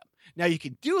do them. Now, you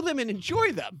can do them and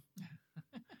enjoy them.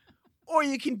 Or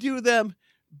you can do them,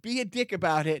 be a dick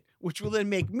about it, which will then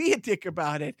make me a dick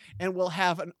about it. And we'll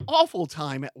have an awful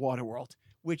time at Waterworld,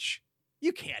 which...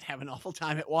 You can't have an awful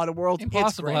time at Waterworld.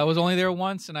 Impossible. I was only there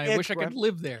once, and I wish I great. could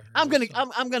live there. I'm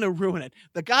gonna ruin it.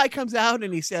 The guy comes out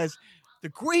and he says, "The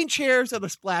green chairs are the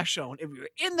splash zone. If you're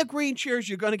in the green chairs,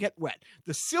 you're gonna get wet.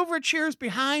 The silver chairs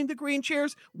behind the green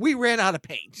chairs, we ran out of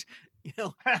paint."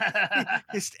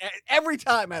 Every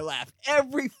time I laugh,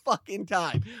 every fucking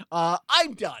time.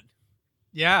 I'm done.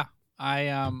 Yeah, I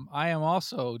am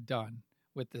also done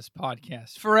with this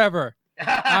podcast forever.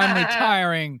 I'm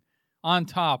retiring on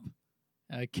top.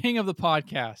 King of the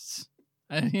podcasts.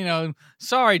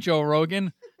 Sorry, Joe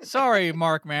Rogan. Sorry,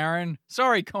 Mark Maron.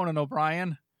 Sorry, Conan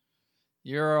O'Brien.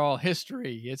 You're all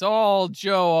history. It's all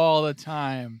Joe all the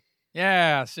time.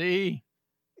 Yeah, see?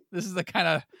 This is the kind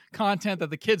of content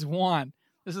that the kids want.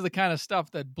 This is the kind of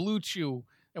stuff that Blue Chew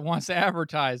wants to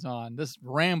advertise on. This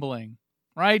rambling.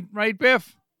 Right,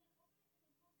 Biff?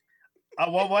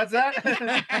 What was that?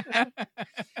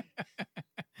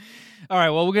 All right.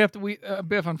 Well, we're gonna have to.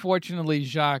 Biff, unfortunately,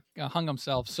 Jacques hung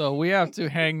himself, so we have to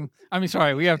hang. I mean,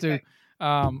 sorry, we have to.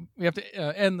 We have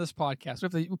to end this podcast. We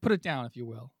have to put it down, if you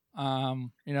will.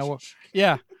 You know,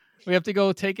 yeah, we have to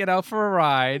go take it out for a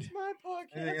ride. It's my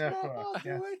podcast.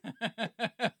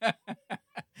 Yeah.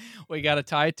 We got to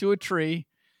tie it to a tree,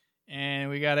 and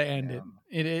we got to end it.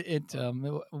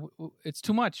 It's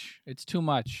too much. It's too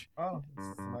much. Oh, it's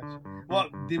too much. Well,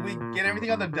 did we get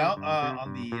everything on the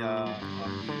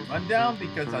rundown?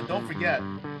 Because don't forget.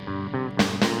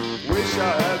 Wish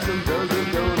I had some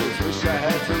dozen donuts. Wish I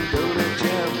had some donut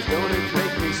jams. Donuts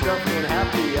make me stuffed and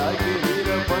happy. I could eat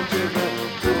a bunch of them.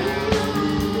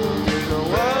 There's a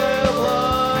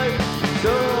wildlife.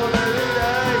 Donut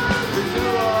is who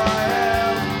I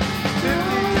am. 52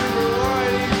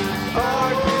 varieties.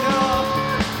 Hard enough.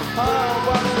 How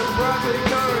about some broccoli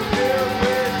curry filled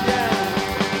with jam?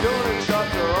 Donut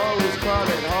shops are always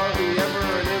crowded. Hardly ever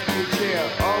an empty chair.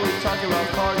 Always talking about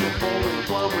cars and bowling,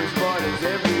 plumbers, bodies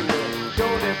everywhere.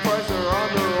 Donut prices are on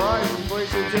the rise.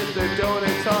 Inflation hit the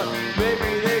donuts hot. Maybe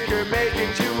they could make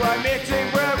it too by mixing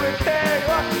bread with pig.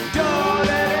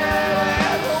 Donut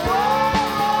is the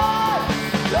world.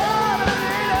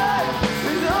 Donut is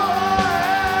who I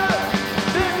am.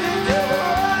 52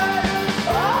 varieties.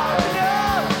 Hard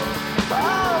enough.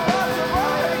 How about some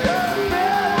broccoli curry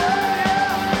filled with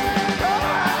jam? Come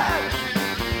on.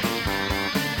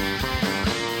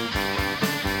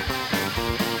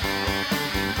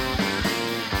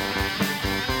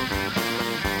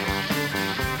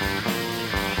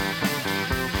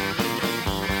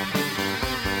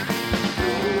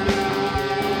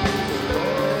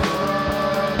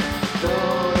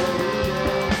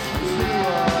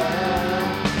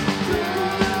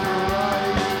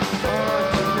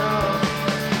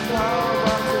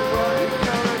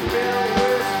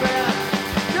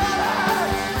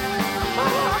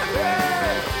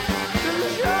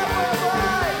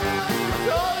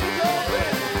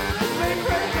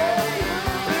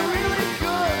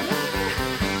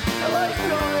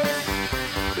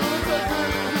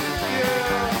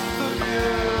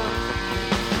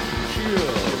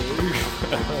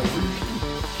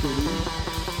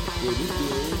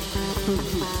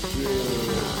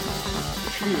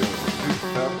 Yeah.